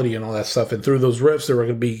reality and all that stuff. And through those rifts, there were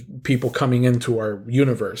going to be people coming into our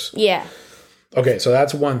universe. Yeah. Okay, so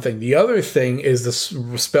that's one thing. The other thing is the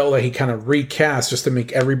spell that he kind of recast just to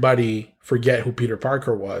make everybody forget who Peter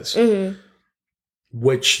Parker was.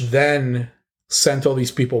 Which then sent all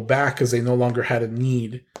these people back because they no longer had a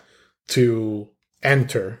need to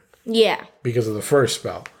enter. Yeah. Because of the first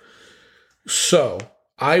spell. So,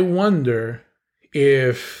 I wonder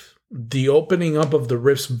if the opening up of the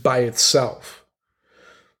rifts by itself,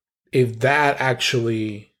 if that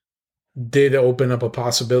actually did open up a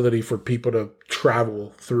possibility for people to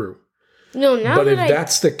travel through. No, but if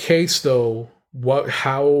that's the case, though,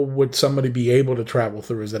 how would somebody be able to travel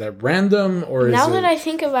through? Is it at random, or is it... Now that I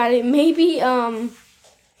think about it, maybe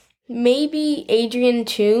Adrian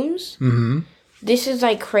Toomes. This is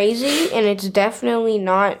like crazy, and it's definitely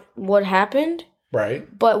not what happened. Right.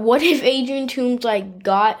 But what if Adrian Toomes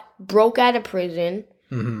broke out of prison,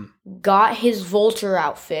 got his Vulture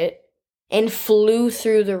outfit, and flew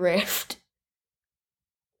through the rift?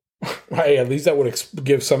 Right, at least that would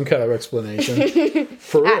give some kind of explanation.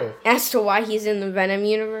 For real. As to why he's in the Venom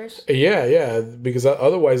universe? Yeah, because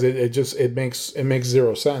otherwise it makes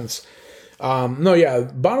zero sense.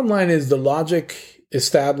 Bottom line is the logic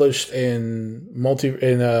established in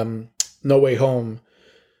No Way Home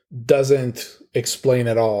doesn't explain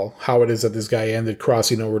at all how it is that this guy ended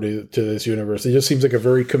crossing over to this universe. It just seems like a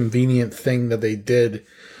very convenient thing that they did.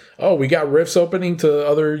 Oh, we got rifts opening to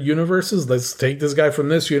other universes. Let's take this guy from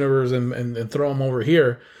this universe and throw him over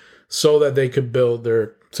here so that they could build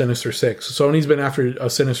their Sinister Six. Sony's been after a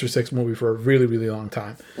Sinister Six movie for a really, really long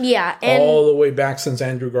time. Yeah. All the way back since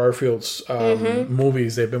Andrew Garfield's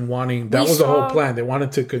movies, they've been wanting... That was the whole plan. They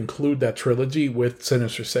wanted to conclude that trilogy with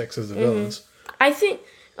Sinister Six as the villains. I think...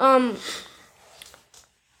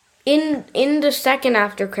 In the second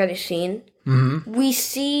after credit scene, we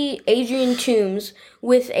see Adrian Toomes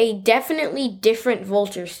with a definitely different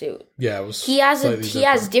Vulture suit. Yeah, it was. He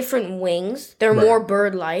has different wings. They're more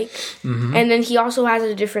bird-like, and then he also has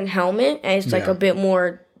a different helmet, and it's like a bit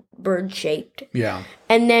more bird-shaped. Yeah,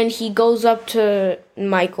 and then he goes up to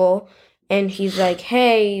Michael, and he's like,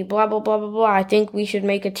 hey, blah, blah, blah, blah, blah, I think we should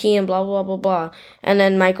make a team, blah, blah, blah, blah. And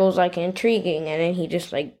then Michael's like, intriguing, and then he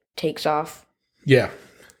just like takes off. Yeah.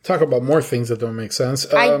 Talk about more things that don't make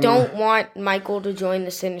sense. I don't want Michael to join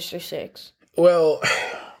the Sinister Six. Well,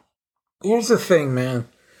 here's the thing, man.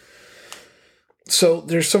 So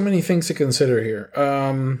there's so many things to consider here.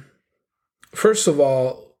 First of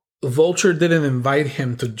all, Vulture didn't invite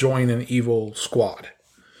him to join an evil squad.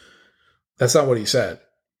 That's not what he said.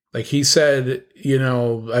 Like, he said, you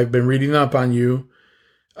know, I've been reading up on you,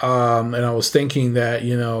 and I was thinking that,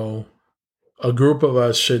 you know, a group of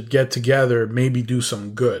us should get together, maybe do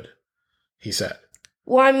some good, he said.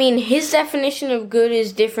 Well, I mean, his definition of good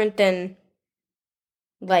is different than,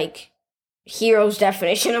 like, Hero's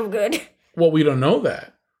definition of good. Well, we don't know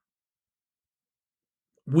that.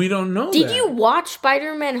 We don't know Did that. you watch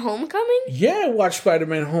Spider-Man Homecoming? Yeah, I watched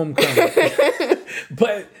Spider-Man Homecoming.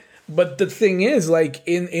 But the thing is, like,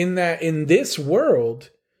 in this world,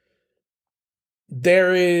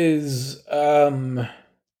 there is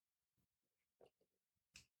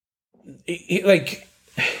like,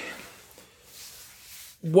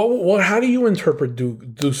 what how do you interpret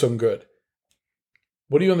do some good?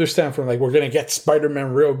 What do you understand from, like, we're gonna get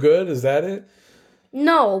Spider-Man real good? Is that it?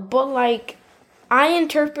 No, but like, I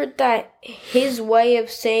interpret that his way of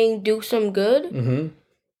saying do some good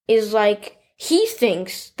is like, he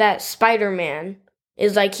thinks that Spider-Man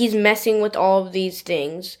is like, he's messing with all of these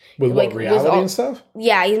things. With like, what, reality and stuff?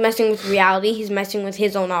 Yeah, he's messing with reality. He's messing with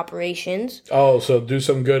his own operations. Oh, so do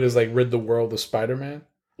some good is like rid the world of Spider-Man?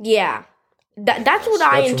 Yeah. That's what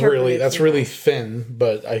I interpret. That's really thin,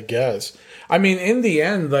 but I guess. I mean, in the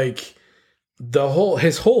end, like,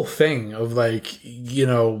 his whole thing of, like, you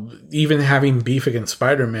know, even having beef against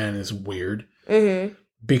Spider-Man is weird. Mm-hmm.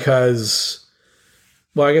 Because,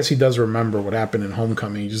 well, I guess he does remember what happened in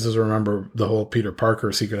Homecoming. He just doesn't remember the whole Peter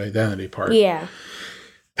Parker secret identity part. Yeah.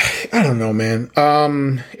 I don't know, man.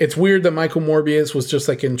 It's weird that Michael Morbius was just,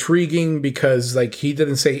 like, intriguing because, like, he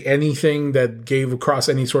didn't say anything that gave across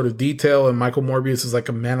any sort of detail, and Michael Morbius is like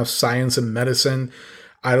a man of science and medicine.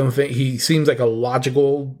 I don't think he seems like a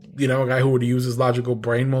logical, you know, a guy who would use his logical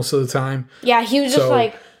brain most of the time. Yeah, he was just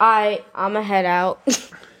like, I'm a head out.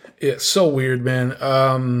 It's so weird, man.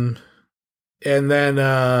 And then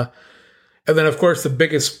of course the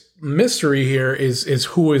biggest mystery here is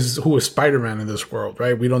who is Spider-Man in this world,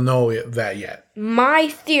 right? We don't know that yet. My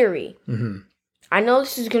theory, I know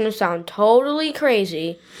this is going to sound totally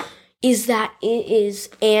crazy, is that it is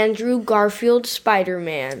Andrew Garfield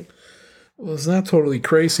Spider-Man. Well, it's not totally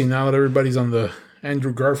crazy now that everybody's on the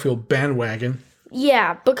Andrew Garfield bandwagon.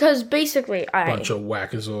 Yeah, because basically, bunch of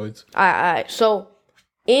wackazoids. So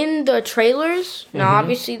in the trailers, now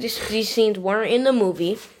obviously these scenes weren't in the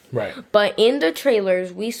movie, right? But in the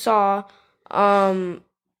trailers, we saw the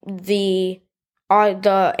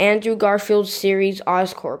Andrew Garfield series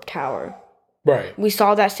Oscorp Tower. Right. We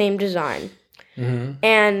saw that same design,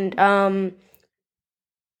 and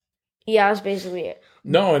yeah, that's basically it.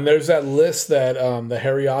 No, and there's that list that the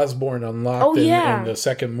Harry Osborn unlocked in the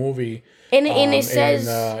second movie. And it says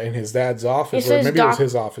in his dad's office, or maybe it was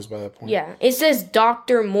his office by that point. Yeah, it says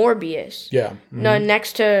Dr. Morbius. Yeah, no,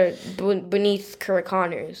 next to beneath Kurt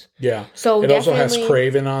Connors. Yeah, so it also has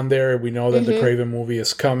Craven on there. We know that the Craven movie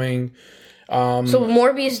is coming. So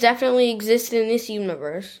Morbius definitely exists in this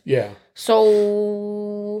universe. Yeah.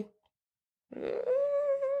 So.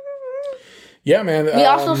 Yeah, man. We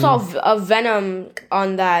also saw a Venom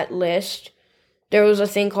on that list. There was a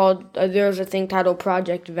thing titled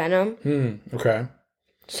Project Venom. Okay.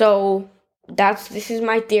 So this is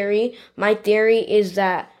my theory. My theory is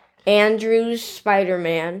that Andrew's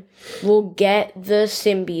Spider-Man will get the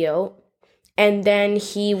symbiote, and then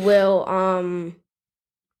he will and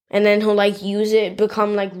then he'll like use it,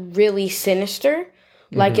 become like really sinister,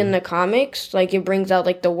 like in the comics. Like, it brings out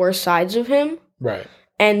like the worst sides of him. Right.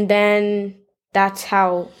 And then that's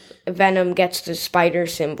how Venom gets the spider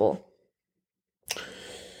symbol.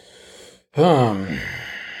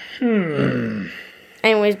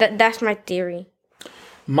 Anyways, that's my theory.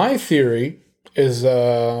 My theory is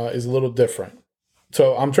a little different.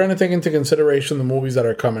 So I'm trying to take into consideration the movies that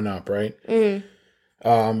are coming up, right?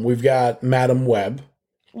 We've got Madam Web.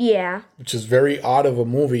 Yeah. Which is very odd of a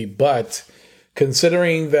movie, but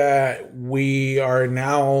considering that we are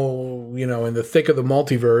now, you know, in the thick of the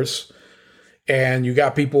multiverse, and you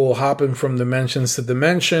got people hopping from dimensions to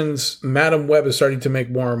dimensions, Madam Web is starting to make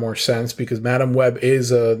more and more sense because Madam Web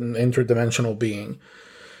is an interdimensional being.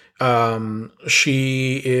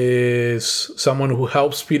 She is someone who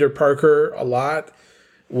helps Peter Parker a lot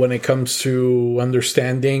when it comes to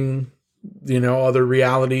understanding, you know, other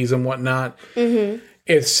realities and whatnot.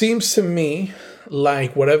 It seems to me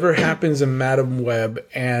like whatever happens in Madam Web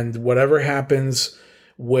and whatever happens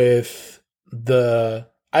with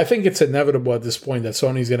I think it's inevitable at this point that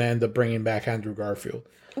Sony's going to end up bringing back Andrew Garfield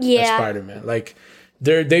as Spider-Man. Like,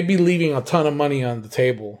 they'd be leaving a ton of money on the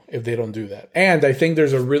table if they don't do that. And I think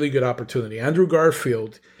there's a really good opportunity. Andrew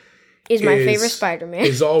Garfield is my favorite Spider-Man.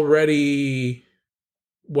 Is already,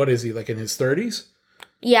 what is he, like in his 30s?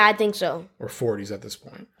 Yeah, I think so. Or 40s at this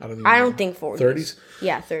point. I don't think 40s. 30s?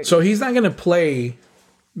 Yeah, 30s. So he's not going to play,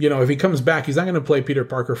 if he comes back, he's not going to play Peter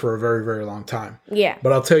Parker for a very, very long time. Yeah.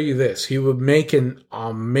 But I'll tell you this, he would make an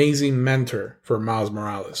amazing mentor for Miles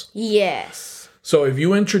Morales. Yes. So if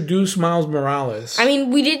you introduce Miles Morales, I mean,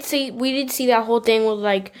 we did see that whole thing with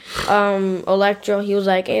like Electro. He was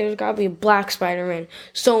like, "Hey, there's gotta be a black Spider-Man."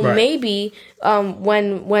 So maybe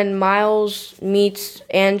when Miles meets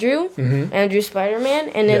Andrew Spider-Man,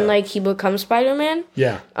 and then like he becomes Spider-Man.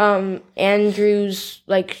 Yeah. Andrew's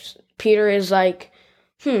like Peter is like,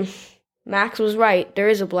 Max was right. There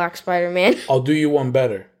is a black Spider-Man. I'll do you one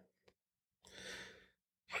better.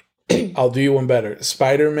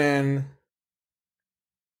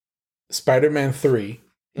 Spider-Man 3,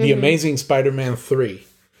 The Amazing Spider-Man 3,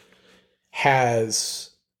 has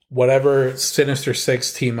whatever Sinister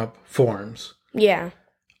Six team-up forms. Yeah.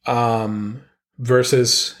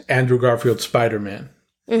 Versus Andrew Garfield Spider-Man.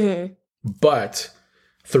 Mm-hmm. But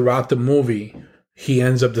throughout the movie, he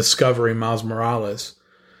ends up discovering Miles Morales,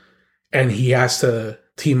 and he has to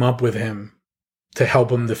team up with him to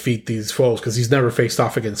help him defeat these foes, because he's never faced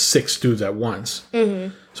off against 6 dudes at once.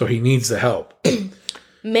 Mm-hmm. So he needs the help.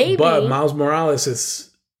 Maybe. But Miles Morales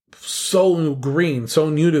is so green, so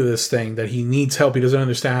new to this thing that he needs help. He doesn't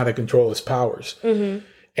understand how to control his powers. Mm-hmm.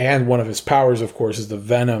 And one of his powers, of course, is the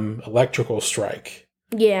Venom electrical strike.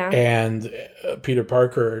 Yeah. And Peter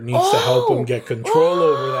Parker needs to help him get control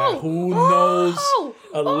over that. Who knows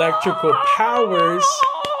electrical powers?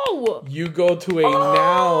 You go to a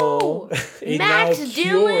now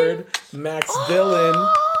cured Max Dillon.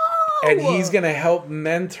 And he's going to help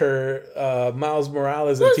mentor Miles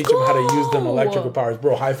Morales and teach him how to use them electrical powers.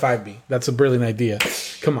 Bro, high five me. That's a brilliant idea.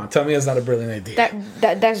 Come on, tell me that's not a brilliant idea.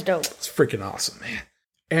 That's dope. It's freaking awesome, man.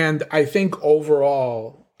 And I think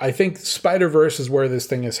overall, Spider-Verse is where this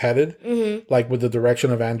thing is headed, like with the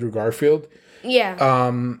direction of Andrew Garfield. Yeah.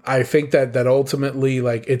 I think that ultimately,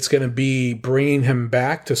 like, it's going to be bringing him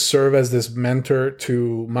back to serve as this mentor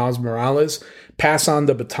to Miles Morales, pass on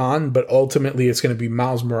the baton, but ultimately it's going to be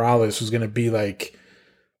Miles Morales who's going to be like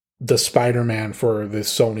the Spider-Man for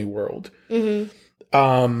this Sony world.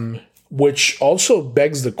 Mm-hmm. Which also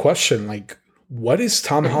begs the question, like, what is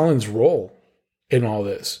Tom Holland's role in all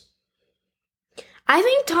this? I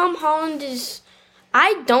think Tom Holland is...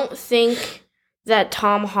 I don't think that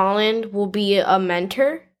Tom Holland will be a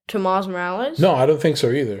mentor to Miles Morales. No, I don't think so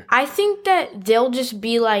either. I think that they'll just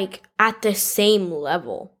be, like, at the same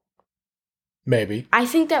level. Maybe. I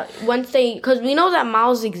think that once they... Because we know that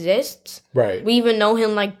Miles exists. Right. We even know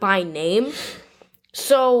him, like, by name.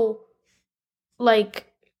 So, like...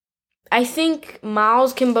 I think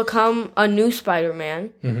Miles can become a new Spider-Man.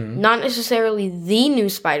 Mm-hmm. Not necessarily the new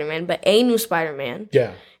Spider-Man, but a new Spider-Man.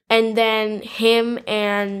 Yeah. And then him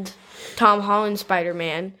and Tom Holland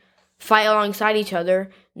Spider-Man fight alongside each other.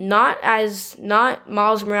 Not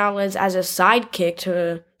Miles Morales as a sidekick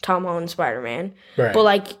to Tom Holland Spider-Man, right, but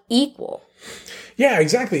like equal. Yeah,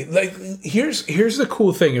 exactly. Like here's the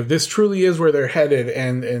cool thing. If this truly is where they're headed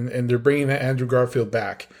and they're bringing Andrew Garfield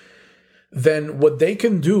back, then what they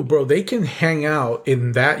can do, bro, they can hang out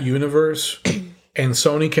in that universe and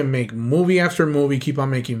Sony can make movie after movie, keep on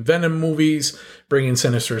making Venom movies, bring in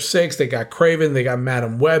Sinister Six. They got Kraven, they got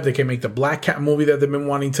Madam Web. They can make the Black Cat movie that they've been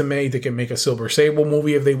wanting to make. They can make a Silver Sable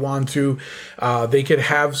movie if they want to. They could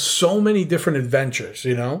have so many different adventures,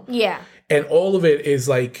 you know? Yeah. And all of it is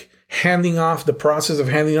like handing off the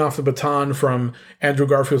baton from Andrew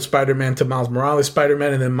Garfield Spider-Man to Miles Morales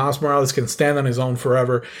Spider-Man, and then Miles Morales can stand on his own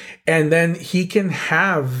forever. And then he can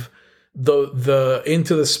have the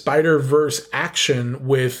Into the Spider-Verse action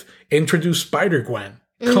with introduce Spider-Gwen.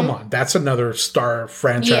 Mm-hmm. Come on, that's another star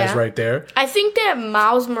franchise right there. I think that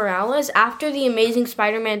Miles Morales, after the Amazing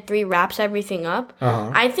Spider-Man 3 wraps everything up,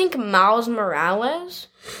 I think Miles Morales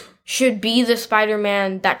should be the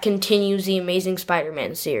Spider-Man that continues the Amazing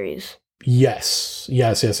Spider-Man series. Yes.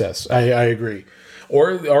 I agree.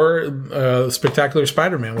 Or Spectacular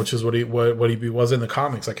Spider-Man, which is what he was in the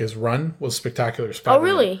comics. Like his run was Spectacular Spider-Man. Oh,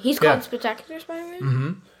 really? He's called Spectacular Spider-Man?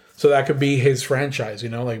 Mm-hmm. So that could be his franchise, you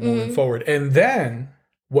know, like moving forward. And then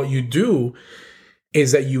what you do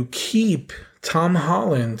is that you keep Tom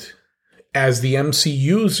Holland as the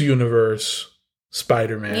MCU's universe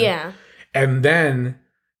Spider-Man. Yeah. And then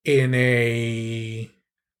in a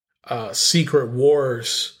Secret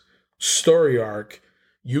Wars story arc,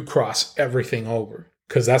 you cross everything over.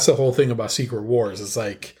 Because that's the whole thing about Secret Wars. It's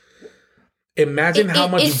like, imagine how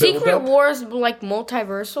much is build Secret up. Wars like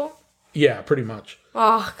multiversal? Yeah, pretty much.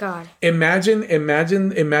 Oh God! Imagine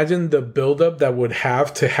the buildup that would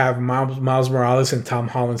have to have Miles Morales and Tom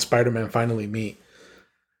Holland Spider-Man finally meet.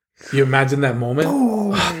 You imagine that moment?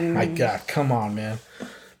 Oh, my God, come on, man,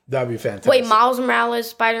 that'd be fantastic. Wait, Miles Morales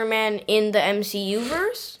Spider-Man in the MCU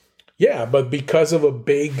verse? Yeah, but because of a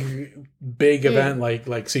big event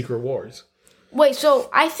like Secret Wars. Wait, so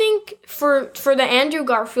I think for the Andrew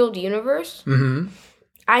Garfield universe,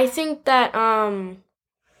 I think that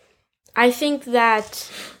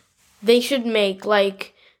they should make I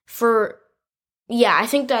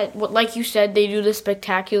think that like you said, they do the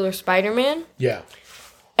Spectacular Spider-Man. Yeah.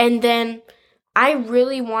 And then I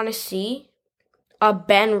really want to see a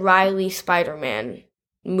Ben Reilly Spider-Man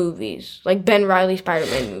movies. Like Ben Reilly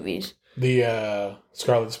Spider-Man movies. The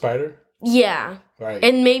Scarlet Spider? Yeah. Right.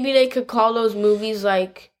 And maybe they could call those movies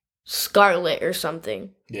like Scarlet or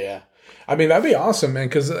something. Yeah. I mean, that'd be awesome, man,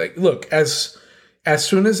 cuz look, as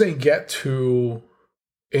soon as they get to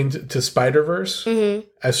Spider-Verse,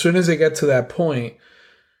 as soon as they get to that point,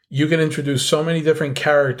 you can introduce so many different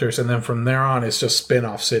characters, and then from there on, it's just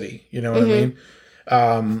spin-off city. You know what I mean?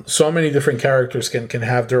 So many different characters can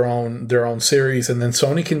have their own series, and then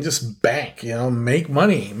Sony can just bank, make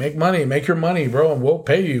money, make your money, bro, and we'll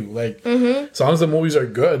pay you. Like, as long as the movies are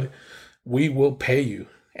good, we will pay you.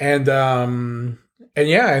 And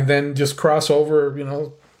then just cross over,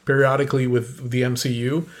 periodically with the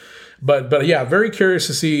MCU. But yeah, very curious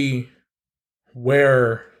to see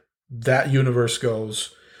where that universe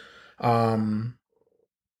goes.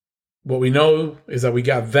 What we know is that we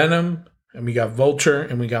got Venom and we got Vulture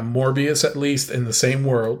and we got Morbius, at least, in the same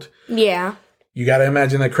world. Yeah. You got to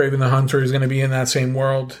imagine that Kraven the Hunter is going to be in that same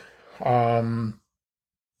world. Oh,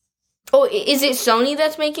 is it Sony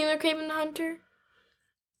that's making the Kraven the Hunter?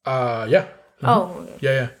 Yeah. Mm-hmm. Oh. Okay.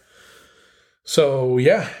 Yeah. So,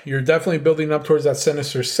 yeah, you're definitely building up towards that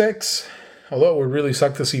Sinister Six. Although it would really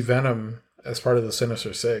suck to see Venom as part of the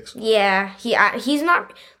Sinister Six. Yeah, he's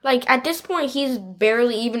not, like, at this point, he's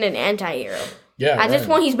barely even an anti-hero. Yeah, At this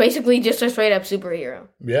point, he's basically just a straight-up superhero.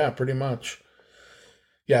 Yeah, pretty much.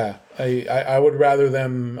 Yeah, I would rather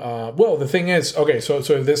them... well, the thing is, okay, so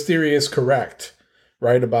if this theory is correct,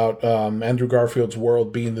 right, about Andrew Garfield's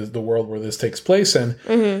world being the world where this takes place in,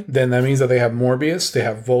 then that means that they have Morbius, they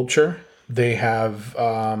have Vulture, they have...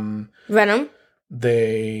 Venom?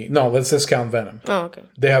 Let's discount Venom. Oh, okay.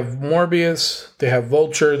 They have Morbius, they have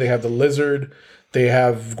Vulture, they have the Lizard, they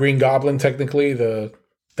have Green Goblin, technically, that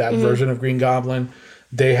version of Green Goblin.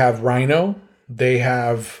 They have Rhino, they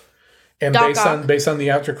have... And based on the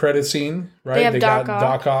after credit scene, right? They got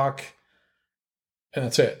Doc Ock, and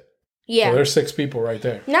that's it. Yeah. So there's 6 people right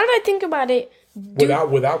there. Now that I think about it,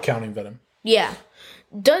 without counting Venom. Yeah.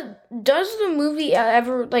 Does the movie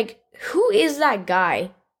ever, like, who is that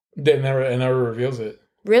guy? It never reveals it.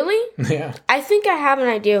 Really? Yeah. I think I have an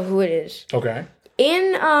idea who it is. Okay.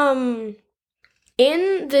 In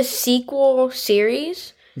the sequel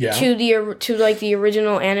series to the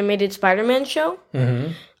original animated Spider-Man show.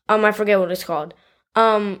 Mm-hmm. I forget what it's called.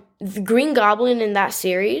 The Green Goblin in that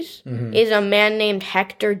series is a man named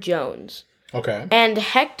Hector Jones. Okay. And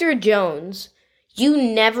Hector Jones, you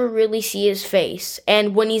never really see his face.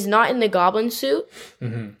 And when he's not in the Goblin suit,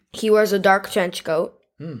 he wears a dark trench coat.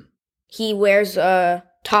 He wears a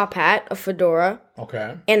top hat, a fedora.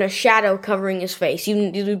 Okay. And a shadow covering his face.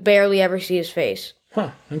 You barely ever see his face.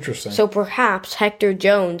 Huh. Interesting. So perhaps Hector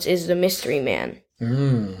Jones is the mystery man.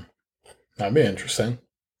 That'd be interesting.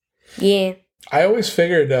 Yeah. I always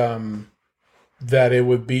figured that it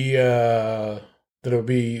would be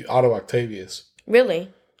Otto Octavius.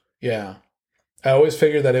 Really? Yeah. I always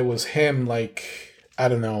figured that it was him, like, I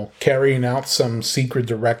don't know, carrying out some secret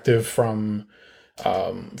directive from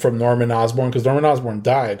Norman Osborn, because Norman Osborn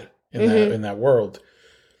died in that world.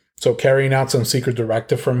 So carrying out some secret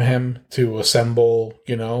directive from him to assemble,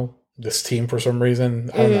 this team for some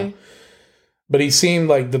reason. I don't know. But he seemed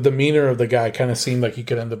like the demeanor of the guy kind of seemed like he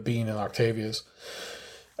could end up being an Octavius.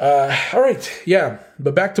 All right. Yeah.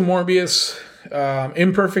 But back to Morbius.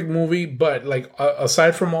 Imperfect movie, but like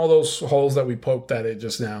aside from all those holes that we poked at it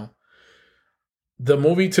just now, the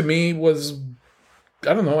movie to me was,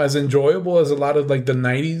 I don't know, as enjoyable as a lot of like the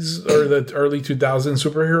 90s or the early 2000s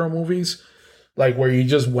superhero movies, like where you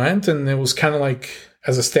just went and it was kind of like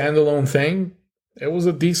as a standalone thing. It was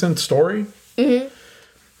a decent story.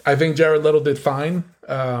 I think Jared Leto did fine.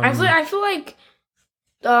 I feel like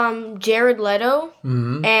Jared Leto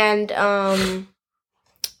Mm-hmm. and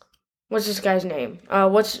what's this guy's name?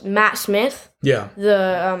 What's Matt Smith? Yeah.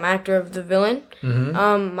 The actor of the villain,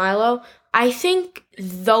 Mm-hmm. Milo. I think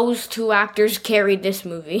those two actors carried this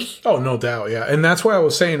movie. Oh, no doubt, yeah. And that's why I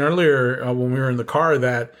was saying earlier when we were in the car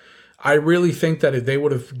that I really think that if they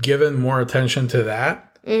would have given more attention to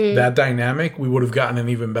that dynamic, we would have gotten an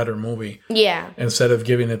even better movie. Yeah. Instead of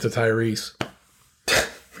giving it to Tyrese. To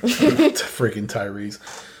freaking Tyrese.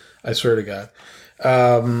 I swear to God.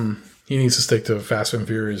 He needs to stick to Fast and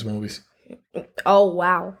Furious movies. Oh,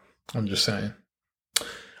 wow. I'm just saying.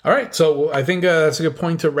 All right, so I think that's a good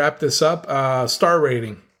point to wrap this up. Star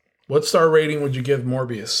rating. What star rating would you give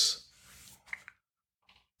Morbius?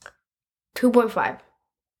 2.5.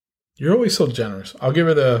 You're always so generous. I'll give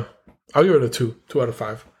it a 2 out of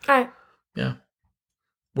 5. All right. Yeah.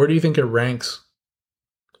 Where do you think it ranks?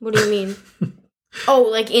 What do you mean? Oh,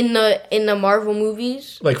 like in the Marvel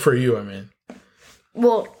movies? Like for you, I mean.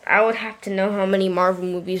 Well, I would have to know how many Marvel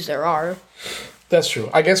movies there are. That's true.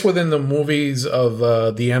 I guess within the movies of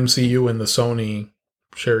the MCU and the Sony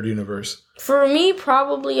shared universe. For me,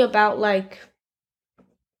 probably about like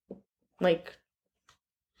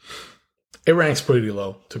It ranks pretty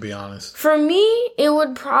low, to be honest. for me, it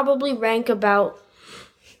would probably rank about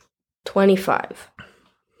 25.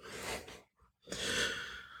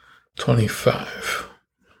 25.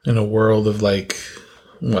 In a world of like,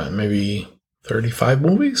 what, maybe 35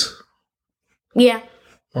 movies? Yeah.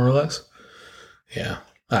 More or less? Yeah.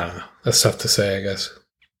 I don't know. That's tough to say, I guess.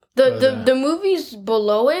 The movies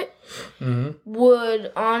below it Mm-hmm.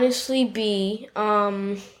 would honestly be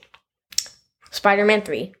Spider-Man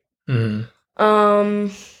 3. Mm-hmm.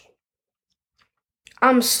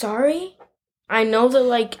 I'm sorry. I know that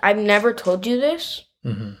like I've never told you this,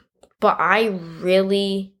 Mm-hmm. but I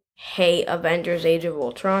really hate Avengers Age of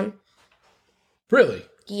Ultron. Really?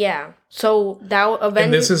 Yeah. So that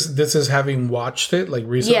And this is having watched it like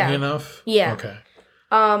recently enough? Yeah. Okay.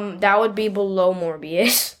 That would be below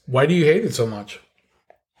Morbius. Why do you hate it so much?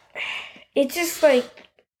 It's just like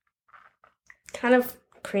kind of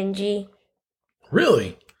cringy.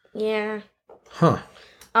 Really? Yeah. Huh.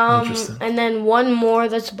 Interesting. And then one more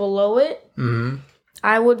that's below it. Mm-hmm.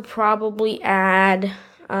 I would probably add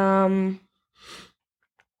I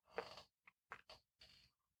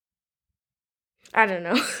don't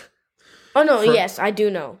know. Oh no, yes, I do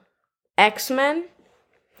know. X-Men?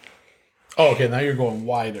 Oh, okay. Now you're going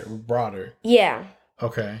wider, broader. Yeah.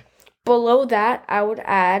 Okay. Below that, I would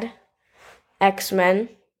add X-Men.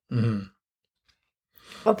 Mm-hmm.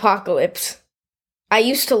 Apocalypse. I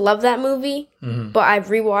used to love that movie, but I've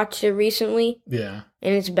rewatched it recently, Yeah.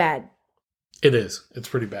 and it's bad. It is. It's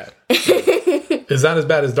pretty bad. It's not as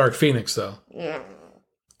bad as Dark Phoenix, though.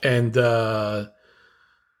 And not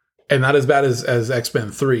as bad as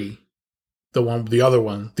X-Men 3.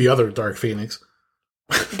 The other Dark Phoenix.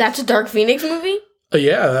 That's a Dark Phoenix movie?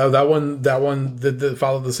 Yeah, that one that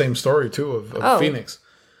followed the same story too of Phoenix.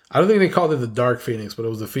 I don't think they called it the Dark Phoenix, but it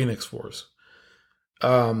was the Phoenix Force.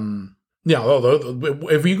 Yeah,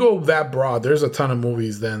 if you go that broad, there's a ton of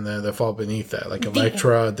movies then that fall beneath that, like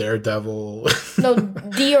Elektra, Daredevil. No,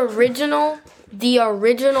 the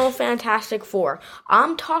original Fantastic Four.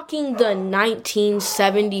 I'm talking the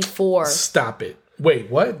 1974. Stop it.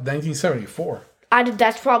 Wait, what? 1974?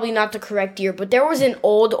 That's probably not the correct year, but there was an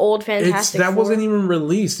old Fantastic Four. That wasn't even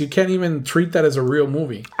released. You can't even treat that as a real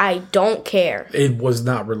movie. I don't care. It was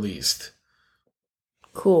not released.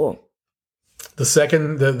 Cool. The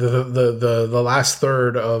second, the last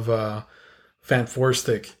third of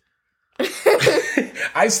Fantastic.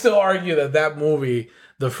 I still argue that movie,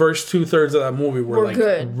 the first 2/3 of that movie were like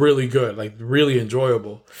good. Really good, like really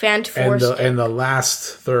enjoyable. Fantastic. And the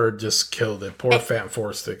last third just killed it. Poor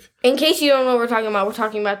Fantastic. In case you don't know what we're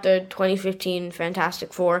talking about the 2015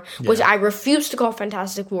 Fantastic Four, which I refuse to call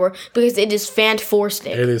Fantastic Four because it is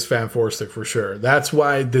Fantastic. It is Fantastic for sure. That's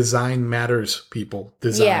why design matters, people.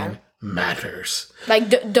 Design matters. Like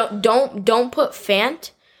don't put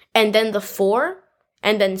Fant and then the 4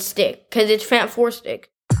 and then stick because it's Fantastic.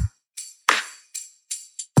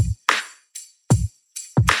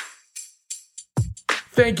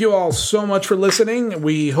 Thank you all so much for listening.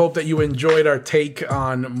 We hope that you enjoyed our take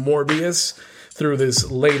on Morbius through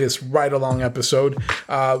this latest ride-along episode.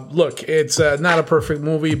 Look, it's not a perfect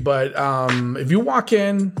movie, but if you walk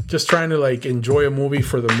in just trying to like enjoy a movie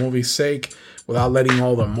for the movie's sake without letting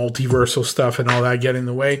all the multiversal stuff and all that get in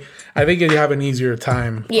the way, I think you have an easier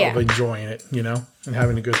time of enjoying it, and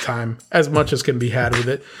having a good time as much as can be had with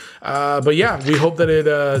it. But yeah, we hope that it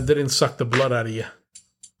didn't suck the blood out of you.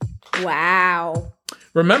 Wow.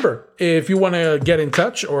 Remember, if you want to get in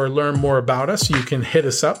touch or learn more about us, you can hit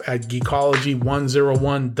us up at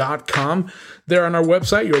geekology101.com. There on our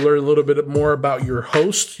website, you'll learn a little bit more about your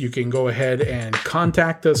host. You can go ahead and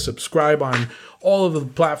contact us, subscribe on all of the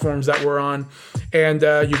platforms that we're on, and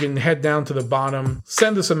you can head down to the bottom,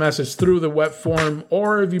 send us a message through the web form,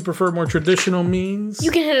 or if you prefer more traditional means,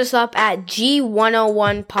 you can hit us up at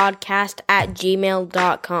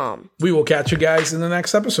g101podcast@gmail.com. We will catch you guys in the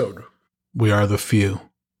next episode. We are the few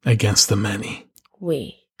against the many.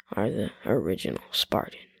 We are the original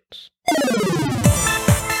Spartans.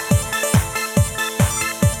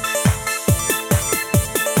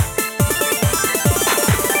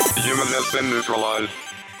 Human has been neutralized.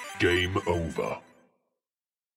 Game over.